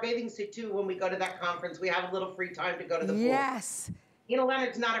over our bathing suit too when we go to that conference. We have a little free time to go to the pool. Yes. Tina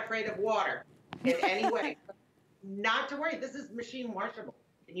Leonard's not afraid of water in any way. Not to worry. This is machine washable.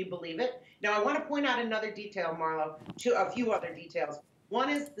 Can you believe it? Now, I want to point out another detail, Marlo, a few other details. One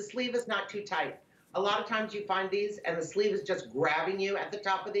is the sleeve is not too tight. A lot of times you find these and the sleeve is just grabbing you at the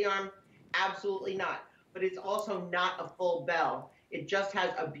top of the arm. Absolutely not. But it's also not a full bell. It just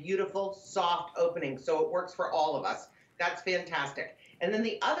has a beautiful, soft opening, so it works for all of us. That's fantastic. And then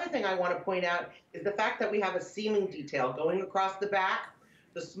the other thing I want to point out is the fact that we have a seaming detail going across the back,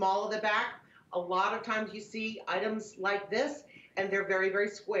 the small of the back. A lot of times you see items like this, and they're very, very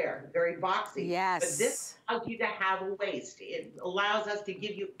square, very boxy. Yes. But this allows you to have a waist. It allows us to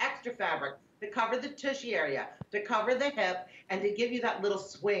give you extra fabric to cover the tushy area, to cover the hip, and to give you that little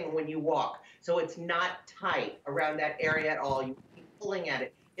swing when you walk. So it's not tight around that area at all. You keep pulling at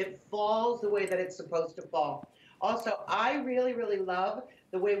it. It falls the way that it's supposed to fall. Also, I really, really love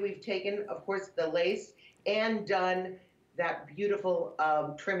the way we've taken, of course, the lace and done that beautiful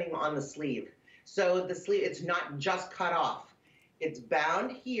trimming on the sleeve. So the sleeve, it's not just cut off. It's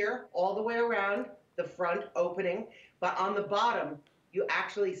bound here all the way around the front opening, but on the bottom, you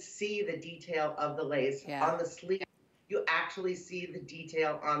actually see the detail of the lace. Yeah. On the sleeve, you actually see the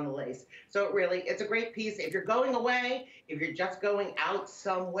detail on the lace. So it's a great piece. If you're going away, if you're just going out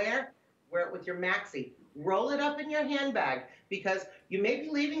somewhere, wear it with your maxi. Roll it up in your handbag, because you may be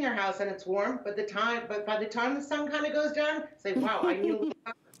leaving your house and it's warm, but by the time the sun kind of goes down, say, wow, I need a little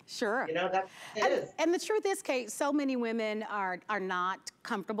comfort. Sure. You know, that's it is. And the truth is, Kate, so many women are not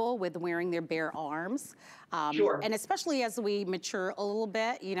comfortable with wearing their bare arms. Sure. And especially as we mature a little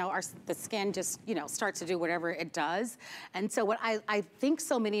bit, you know, the skin just, you know, starts to do whatever it does. And so what I think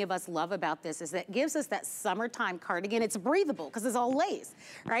so many of us love about this is that it gives us that summertime cardigan. It's breathable because it's all lace,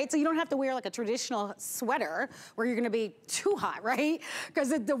 right? So you don't have to wear like a traditional sweater where you're gonna be too hot, right? Because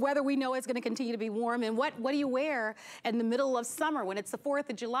the weather we know is gonna continue to be warm. And what do you wear in the middle of summer when it's the 4th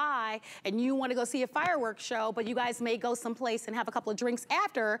of July and you wanna go see a fireworks show, but you guys may go someplace and have a couple of drinks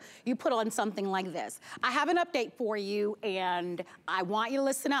after? You put on something like this. I have an update for you, and I want you to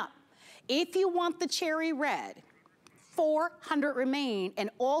listen up. If you want the cherry red, 400 remain in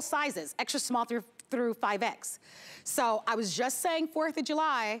all sizes, extra small through 5X. So I was just saying 4th of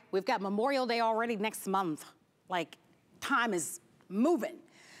July, we've got Memorial Day already next month. Like, time is moving.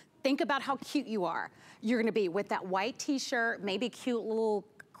 Think about how cute you are. You're gonna be with that white t-shirt, maybe cute little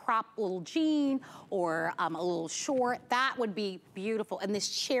crop little jean, or a little short. That would be beautiful. And this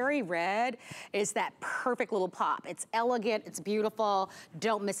cherry red is that perfect little pop. It's elegant, it's beautiful.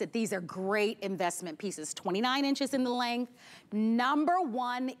 Don't miss it. These are great investment pieces. 29 inches in the length. Number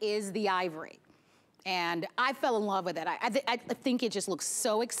one is the ivory. And I fell in love with it. I think it just looks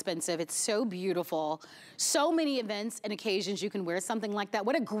so expensive. It's so beautiful. So many events and occasions you can wear something like that.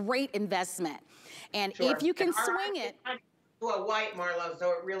 What a great investment. And sure. If you can swing it. A white, Marlo,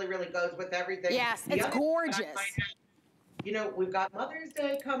 so it really, really goes with everything. Yes, it's gorgeous. You know, we've got Mother's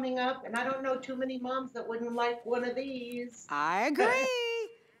Day coming up, and I don't know too many moms that wouldn't like one of these. I agree.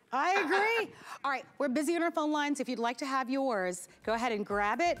 I agree. All right, we're busy on our phone lines. If you'd like to have yours, go ahead and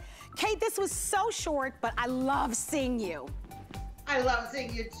grab it. Kate, this was so short, but I love seeing you. I love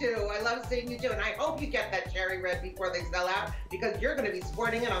seeing you too. I love seeing you too. And I hope you get that cherry red before they sell out, because you're going to be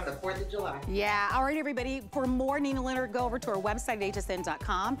sporting it on the 4th of July. Yeah. All right, everybody. For more Nina Leonard, go over to our website at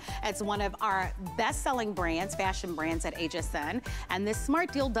hsn.com. It's one of our best-selling brands, fashion brands at HSN. And this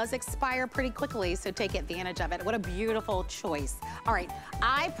smart deal does expire pretty quickly, so take advantage of it. What a beautiful choice. All right.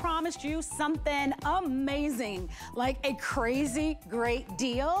 I promised you something amazing, like a crazy great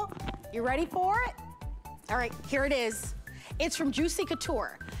deal. You ready for it? All right, here it is. It's from Juicy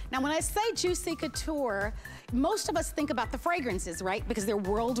Couture. Now, when I say Juicy Couture, most of us think about the fragrances, right? Because they're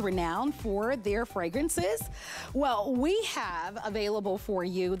world renowned for their fragrances. Well, we have available for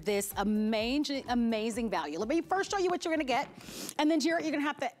you this amazing value. Let me first show you what you're gonna get. And then, Jarrett, you're gonna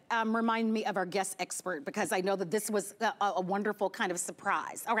have to remind me of our guest expert, because I know that this was a wonderful kind of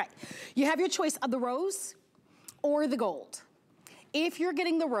surprise. All right, you have your choice of the rose or the gold. If you're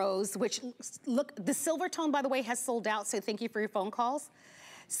getting the rose, which, look, the silver tone, by the way, has sold out, so thank you for your phone calls.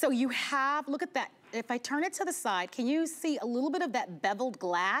 So you have, look at that. If I turn it to the side, can you see a little bit of that beveled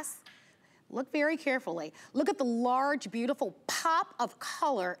glass? Look very carefully. Look at the large, beautiful pop of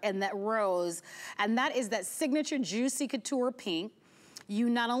color in that rose, and that is that signature Juicy Couture pink. You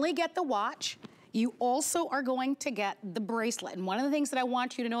not only get the watch, you also are going to get the bracelet. And one of the things that I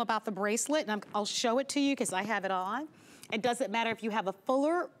want you to know about the bracelet, and I'll show it to you because I have it on. It doesn't matter if you have a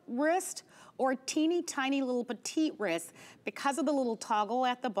fuller wrist or a teeny tiny little petite wrist. Because of the little toggle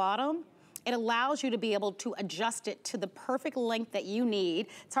at the bottom, it allows you to be able to adjust it to the perfect length that you need.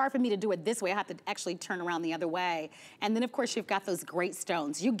 It's hard for me to do it this way. I have to actually turn around the other way. And then of course you've got those great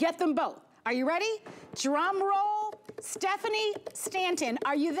stones. You get them both. Are you ready? Drum roll. Stephanie Stanton,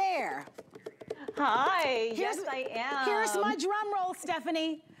 are you there? Hi, yes I am. Here's my drum roll,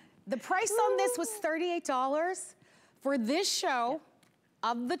 Stephanie. The price on this was $38. For this show,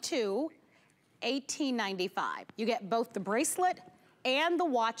 of the two, $18.95. You get both the bracelet and the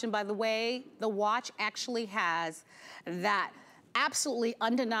watch, and by the way, the watch actually has that absolutely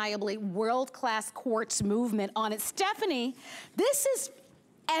undeniably world-class quartz movement on it. Stephanie, this is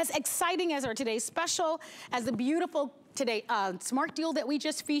as exciting as our today's special, as the beautiful today smart deal that we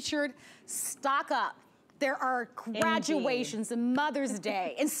just featured. Stock up. There are graduations and Mother's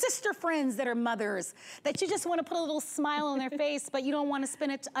Day and sister friends that are mothers that you just want to put a little smile on their face, but you don't want to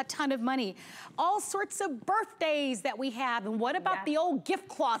spend a ton of money. All sorts of birthdays that we have. And what about the old gift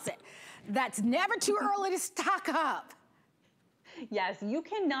closet? That's never too early to stock up. Yes, you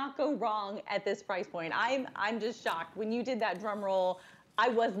cannot go wrong at this price point. I'm just shocked. When you did that drum roll, I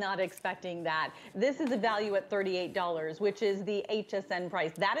was not expecting that. This is a value at $38, which is the HSN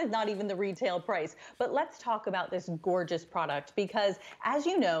price. That is not even the retail price. But let's talk about this gorgeous product because, as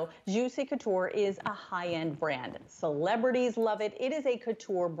you know, Juicy Couture is a high-end brand. Celebrities love it. It is a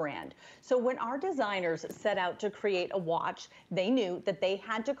couture brand. So when our designers set out to create a watch, they knew that they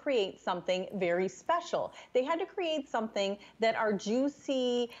had to create something very special. They had to create something that our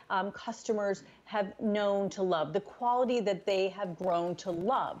Juicy customers have known to love, the quality that they have grown to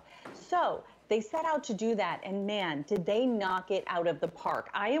love. So they set out to do that, and man, did they knock it out of the park.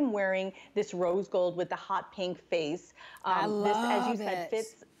 I am wearing this rose gold with the hot pink face. I love this, as you said,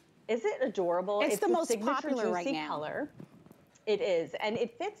 fits. Is it adorable? It's the most popular right now. Color. It is, and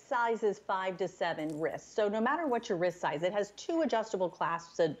it fits sizes 5 to 7 wrists. So no matter what your wrist size, it has 2 adjustable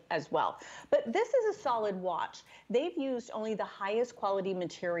clasps as well. But this is a solid watch. They've used only the highest quality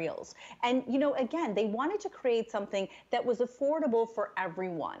materials. And, you know, again, they wanted to create something that was affordable for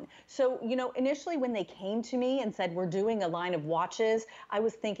everyone. So, you know, initially when they came to me and said, we're doing a line of watches, I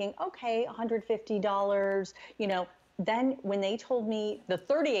was thinking, okay, $150, you know. Then when they told me the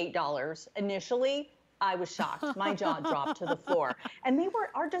 $38 initially, I was shocked. My jaw dropped to the floor. And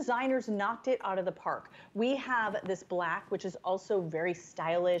our designers knocked it out of the park. We have this black, which is also very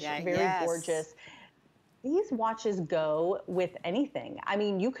stylish, very gorgeous. These watches go with anything. I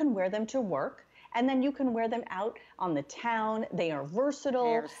mean, you can wear them to work, and then you can wear them out on the town. They are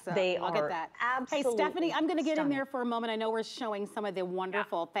versatile. They are absolutely Hey, Stephanie, I'm going to get in there for a moment. I know we're showing some of the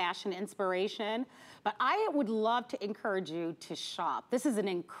wonderful fashion inspiration, but I would love to encourage you to shop. This is an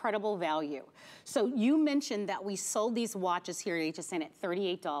incredible value. So you mentioned that we sold these watches here at HSN at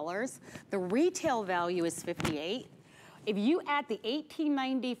 $38. The retail value is $58. If you add the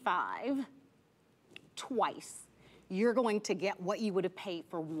 $18.95 twice, you're going to get what you would have paid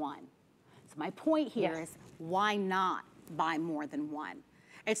for one. So my point here is, why not buy more than one?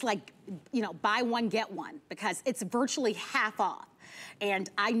 It's like, you know, buy one, get one, because it's virtually half off. And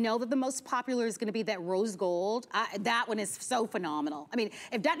I know that the most popular is gonna be that rose gold. That one is so phenomenal. I mean,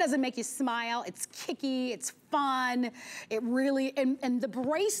 if that doesn't make you smile, it's kicky, it's fun. It really, and the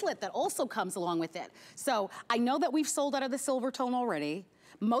bracelet that also comes along with it. So I know that we've sold out of the silver tone already.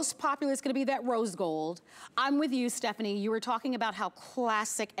 Most popular is gonna be that rose gold. I'm with you, Stephanie. You were talking about how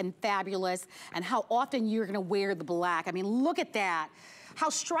classic and fabulous and how often you're gonna wear the black. I mean, look at that. How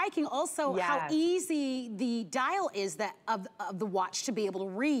striking also, how easy the dial is of the watch to be able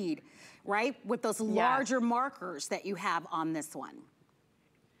to read, right? With those larger markers that you have on this one.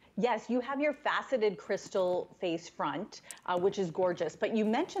 Yes, you have your faceted crystal face front, which is gorgeous, but you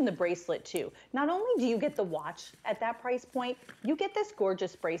mentioned the bracelet too. Not only do you get the watch at that price point, you get this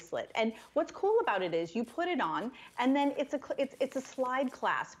gorgeous bracelet. And what's cool about it is you put it on and then it's a slide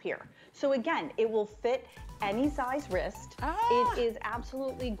clasp here. So again, it will fit any size wrist. It is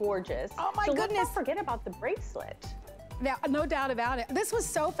absolutely gorgeous. Oh my goodness. Let's not forget about the bracelet. Now, no doubt about it. This was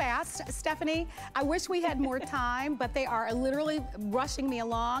so fast, Stephanie. I wish we had more time, but they are literally rushing me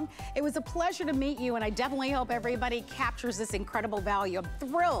along. It was a pleasure to meet you, and I definitely hope everybody captures this incredible value. I'm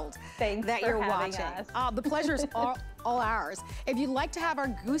thrilled that you're watching. The pleasure's all ours. If you'd like to have our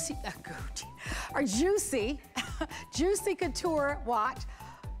Juicy Couture watch,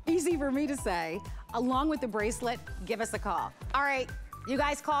 Easy for me to say. Along with the bracelet, give us a call. All right, you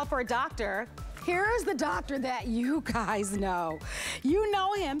guys call for a doctor. Here's the doctor that you guys know. You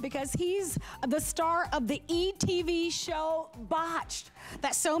know him because he's the star of the ETV show Botched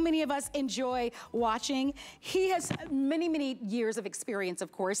that so many of us enjoy watching. He has many, many years of experience,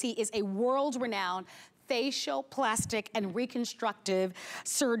 of course. He is a world-renowned facial, plastic, and reconstructive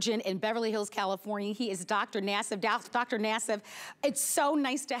surgeon in Beverly Hills, California. He is Dr. Nassif. Dr. Nassif, it's so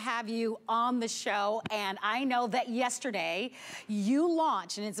nice to have you on the show. And I know that yesterday you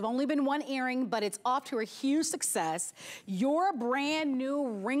launched, and it's only been one airing, but it's off to a huge success, your brand new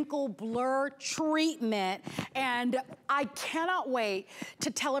wrinkle blur treatment. And I cannot wait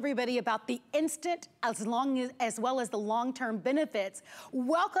to tell everybody about the instant as well as the long-term benefits.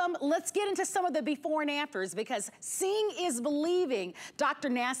 Welcome. Let's get into some of the before and afters, because seeing is believing. Dr.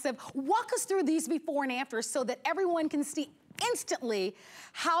 Nassif, walk us through these before and afters so that everyone can see instantly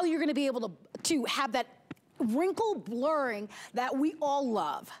how you're going to be able to have that wrinkle blurring that we all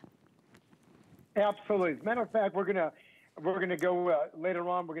love. Absolutely. As a matter of fact, we're gonna go later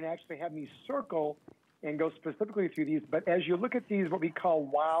on. We're gonna actually have me circle and go specifically through these. But as you look at these, what we call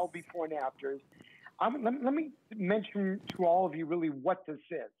wow before and afters, let me mention to all of you really what this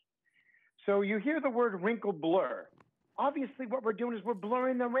is. So you hear the word wrinkle blur. Obviously, what we're doing is we're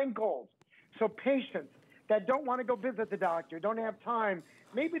blurring the wrinkles. So patients that don't want to go visit the doctor, don't have time,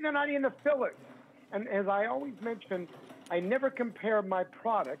 maybe they're not in the fillers. And as I always mention, I never compare my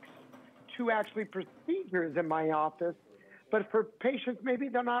products to actually procedures in my office. But for patients, maybe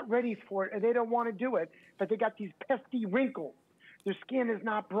they're not ready for it and they don't want to do it, but they got these pesky wrinkles. Their skin is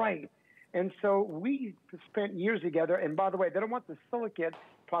not bright. And so we spent years together. And by the way, they don't want the silicate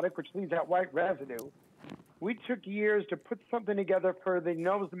product, which leaves that white residue. We took years to put something together for the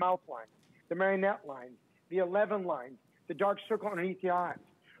nose to mouth line, the marionette line, the 11 lines, the dark circle underneath the eyes.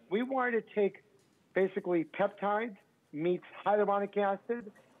 We wanted to take basically peptides, meets hyaluronic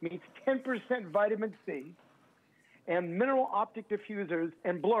acid, meets 10% vitamin C, and mineral optic diffusers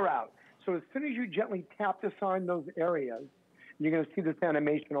and blur out. So as soon as you gently tap this on those areas, you're going to see this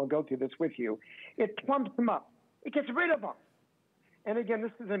animation. I'll go through this with you. It plumps them up. It gets rid of them. And again,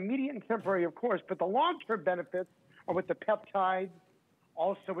 this is immediate and temporary, of course, but the long-term benefits are with the peptides,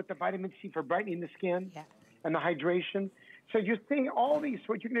 also with the vitamin C for brightening the skin and the hydration. So you're seeing all these. So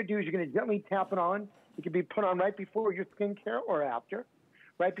what you're going to do is you're going to gently tap it on. It can be put on right before your skincare or after,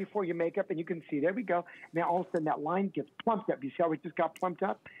 right before your makeup, and you can see, there we go. Now all of a sudden that line gets plumped up. You see how it just got plumped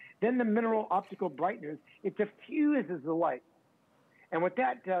up? Then the mineral optical brighteners, it diffuses the light. And what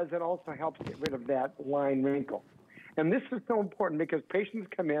that does, it also helps get rid of that line wrinkle. And this is so important because patients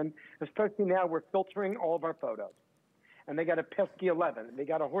come in, especially now we're filtering all of our photos. And they got a pesky 11. They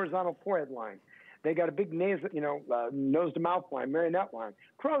got a horizontal forehead line. They got a big nose to mouth line, marionette line,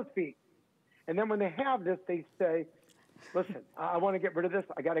 crow's feet. And then when they have this, they say, listen, I want to get rid of this.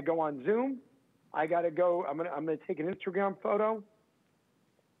 I got to go on Zoom. I got to go, I'm going to take an Instagram photo.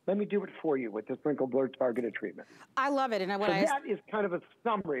 Let me do it for you with this wrinkle blur targeted treatment. I love it. And that is kind of a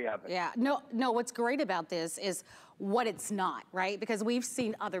summary of it. Yeah, no, what's great about this is what it's not, right? Because we've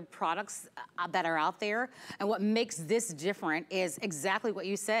seen other products that are out there, and what makes this different is exactly what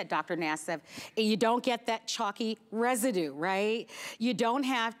you said, Dr. Nassif. You don't get that chalky residue, right? You don't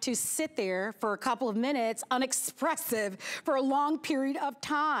have to sit there for a couple of minutes unexpressive for a long period of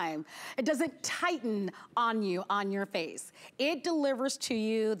time. It doesn't tighten on you, on your face. It delivers to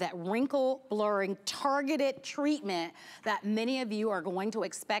you that wrinkle blurring targeted treatment that many of you are going to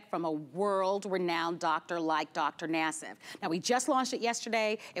expect from a world-renowned doctor like Dr. Nassif. Now, we just launched it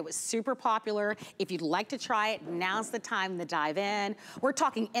yesterday. It was super popular. If you'd like to try it, now's the time to dive in. We're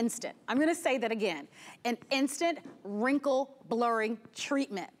talking instant. I'm gonna say that again. An instant wrinkle blurring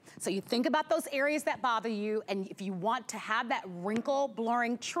treatment. So you think about those areas that bother you, and if you want to have that wrinkle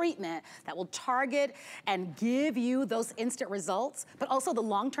blurring treatment that will target and give you those instant results, but also the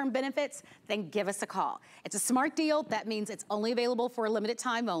long-term benefits, then give us a call. It's a smart deal. That means it's only available for a limited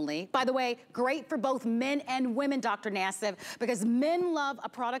time only. By the way, great for both men and women, Dr. Nassif, because men love a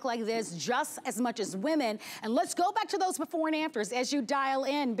product like this just as much as women. And let's go back to those before and afters as you dial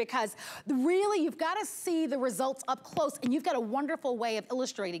in, because really you've got to see the results up close, and you've got a wonderful way of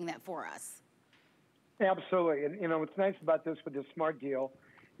illustrating that for us. Absolutely. And, what's nice about this with this smart deal,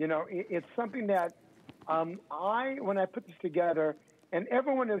 it's something that when I put this together, and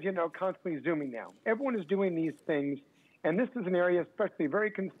everyone is, constantly Zooming now. Everyone is doing these things. And this is an area especially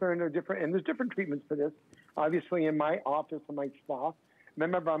very concerned or different. And there's different treatments for this, obviously, in my office and my spa.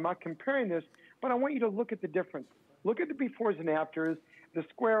 Remember, I'm not comparing this, but I want you to look at the difference. Look at the befores and afters. The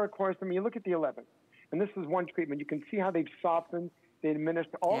square, of course, you look at the 11. And this is one treatment. You can see how they've softened They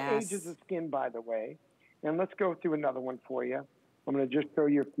administer all ages of skin, by the way. And let's go through another one for you. I'm going to just show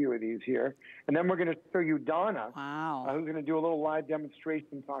you a few of these here. And then we're going to show you Donna, who's going to do a little live demonstration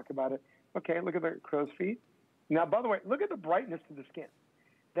and talk about it. Okay, look at the crow's feet. Now, by the way, look at the brightness of the skin.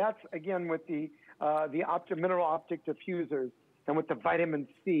 That's, again, with the mineral optic diffusers and with the vitamin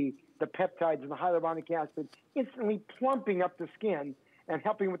C, the peptides, and the hyaluronic acid instantly plumping up the skin and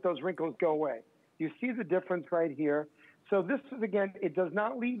helping with those wrinkles go away. You see the difference right here. So this is, again, it does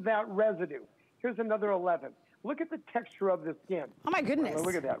not leave that residue. Here's another 11. Look at the texture of the skin. Oh, my goodness.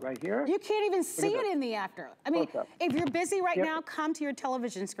 Look at that right here. You can't even see it in the after. I mean, if you're busy right now, come to your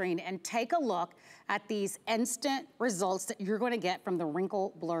television screen and take a look at these instant results that you're going to get from the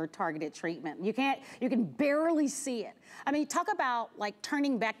Wrinkle Blur Targeted Treatment. You can barely see it. I mean, talk about like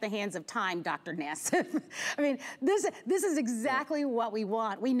turning back the hands of time, Dr. Nassif. I mean, this is exactly what we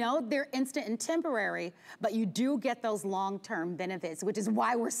want. We know they're instant and temporary, but you do get those long-term benefits, which is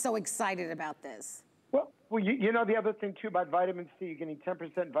why we're so excited about this. Well, you know the other thing, too, about vitamin C, you're getting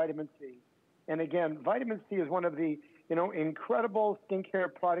 10% vitamin C. And again, vitamin C is one of the, incredible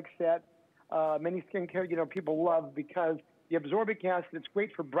skincare products that many skincare, people love because the absorbic acid, it's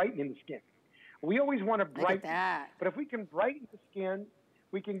great for brightening the skin. We always want to brighten. But if we can brighten the skin,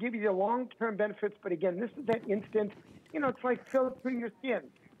 we can give you the long-term benefits. But again, this is that instant, it's like filtering your skin,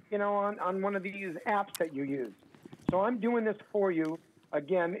 on one of these apps that you use. So I'm doing this for you.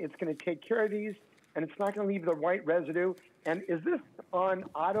 Again, it's going to take care of these. And it's not going to leave the white residue. And is this on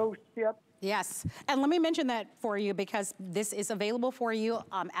auto ship? Yes, and let me mention that for you because this is available for you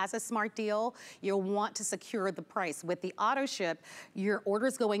as a smart deal. You'll want to secure the price. With the auto ship, your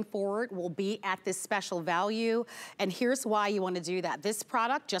orders going forward will be at this special value. And here's why you want to do that. This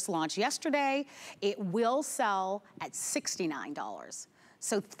product just launched yesterday. It will sell at $69.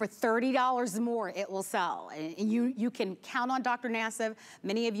 So for $30 more, it will sell. And you can count on Dr. Nassif.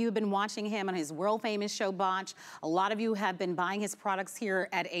 Many of you have been watching him on his world famous show, Botch. A lot of you have been buying his products here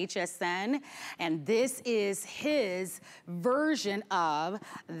at HSN. And this is his version of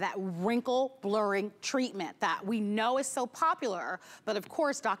that wrinkle blurring treatment that we know is so popular. But of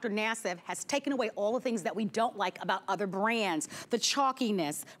course, Dr. Nassif has taken away all the things that we don't like about other brands. The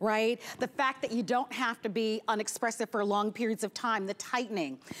chalkiness, right? The fact that you don't have to be unexpressive for long periods of time, the tightness.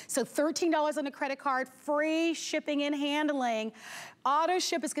 So $13 on a credit card, free shipping and handling. Auto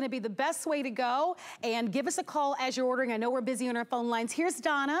ship is going to be the best way to go. And give us a call as you're ordering. I know we're busy on our phone lines. Here's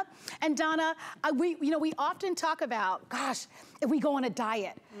Donna. And Donna, we often talk about, gosh, if we go on a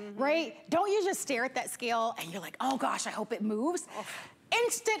diet, right? Don't you just stare at that scale and you're like, oh gosh, I hope it moves.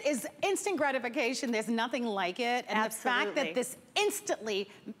 Instant gratification, there's nothing like it. And the fact that this instantly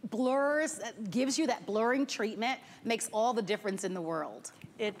blurs, gives you that blurring treatment, makes all the difference in the world.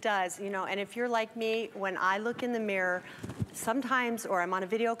 It does, and if you're like me, when I look in the mirror, sometimes, or I'm on a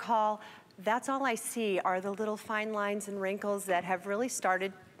video call, that's all I see are the little fine lines and wrinkles that have really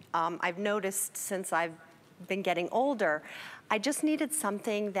started, I've noticed since I've been getting older. I just needed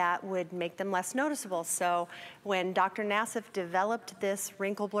something that would make them less noticeable. So when Dr. Nassif developed this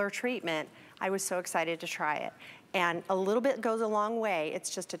wrinkle blur treatment, I was so excited to try it. And a little bit goes a long way. It's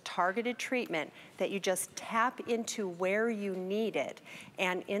just a targeted treatment that you just tap into where you need it.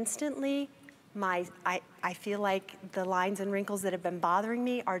 And instantly, I feel like the lines and wrinkles that have been bothering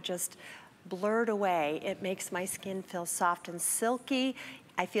me are just blurred away. It makes my skin feel soft and silky.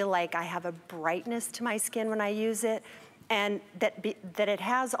 I feel like I have a brightness to my skin when I use it. And that it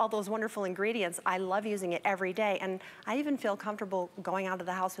has all those wonderful ingredients. I love using it every day. And I even feel comfortable going out of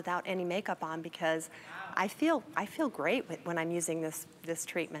the house without any makeup on because I feel great when I'm using this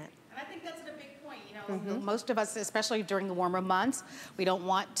treatment. And I think that's a big point. Most of us, especially during the warmer months, we don't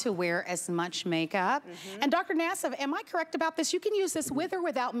want to wear as much makeup. And Dr. Nassif, am I correct about this? You can use this with or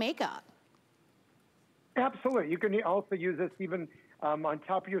without makeup. Absolutely. You can also use this even on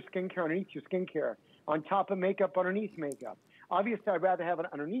top of your skincare, underneath your skincare, on top of makeup, underneath makeup. Obviously, I'd rather have it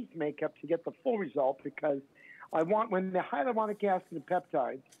underneath makeup to get the full result because I want, when the hyaluronic acid and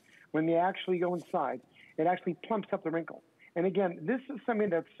peptides, when they actually go inside, it actually plumps up the wrinkle. And again, this is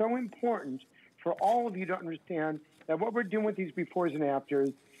something that's so important for all of you to understand that what we're doing with these befores and afters,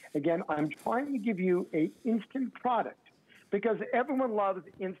 again, I'm trying to give you an instant product because everyone loves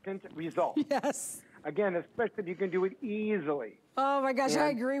instant results. Yes. Again, especially if you can do it easily. Oh my gosh, I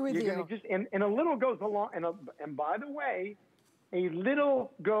agree with you. And a little goes a long, and by the way, a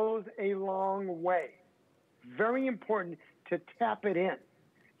little goes a long way. Very important to tap it in.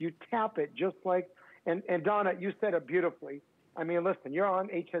 You tap it just like, and Donna, you said it beautifully. I mean, listen, you're on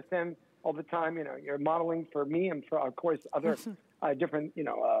HSN all the time. You're modeling for me and for, of course, other different,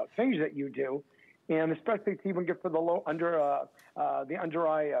 things that you do. and especially to even get for the low the under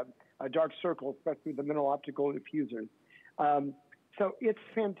eye dark circles, especially the mineral optical diffusers. So it's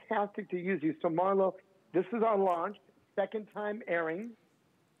fantastic to use these. So Marlo, this is our launch, second time airing.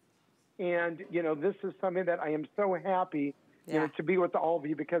 And, you know, this is something that I am so happy you know, to be with all of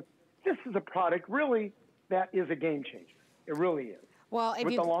you, because this is a product really that is a game changer. It really is. Well,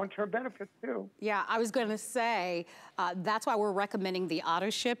 with the long-term benefits too. Yeah, I was going to say, that's why we're recommending the auto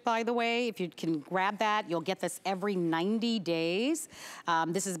ship, by the way. If you can grab that, you'll get this every 90 days.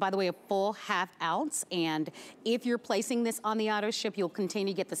 This is, by the way, a full ½ ounce. And if you're placing this on the auto ship, you'll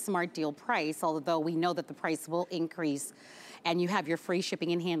continue to get the smart deal price, although we know that the price will increase, and you have your free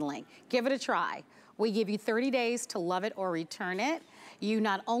shipping and handling. Give it a try. We give you 30 days to love it or return it. You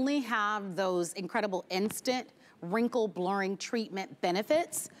not only have those incredible instant wrinkle blurring treatment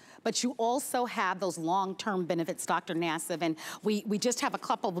benefits, but you also have those long-term benefits, Dr. Nassif, and we just have a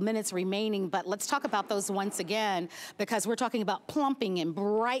couple of minutes remaining, but let's talk about those once again, because we're talking about plumping and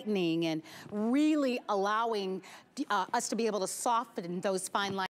brightening and really allowing us to be able to soften those fine lines.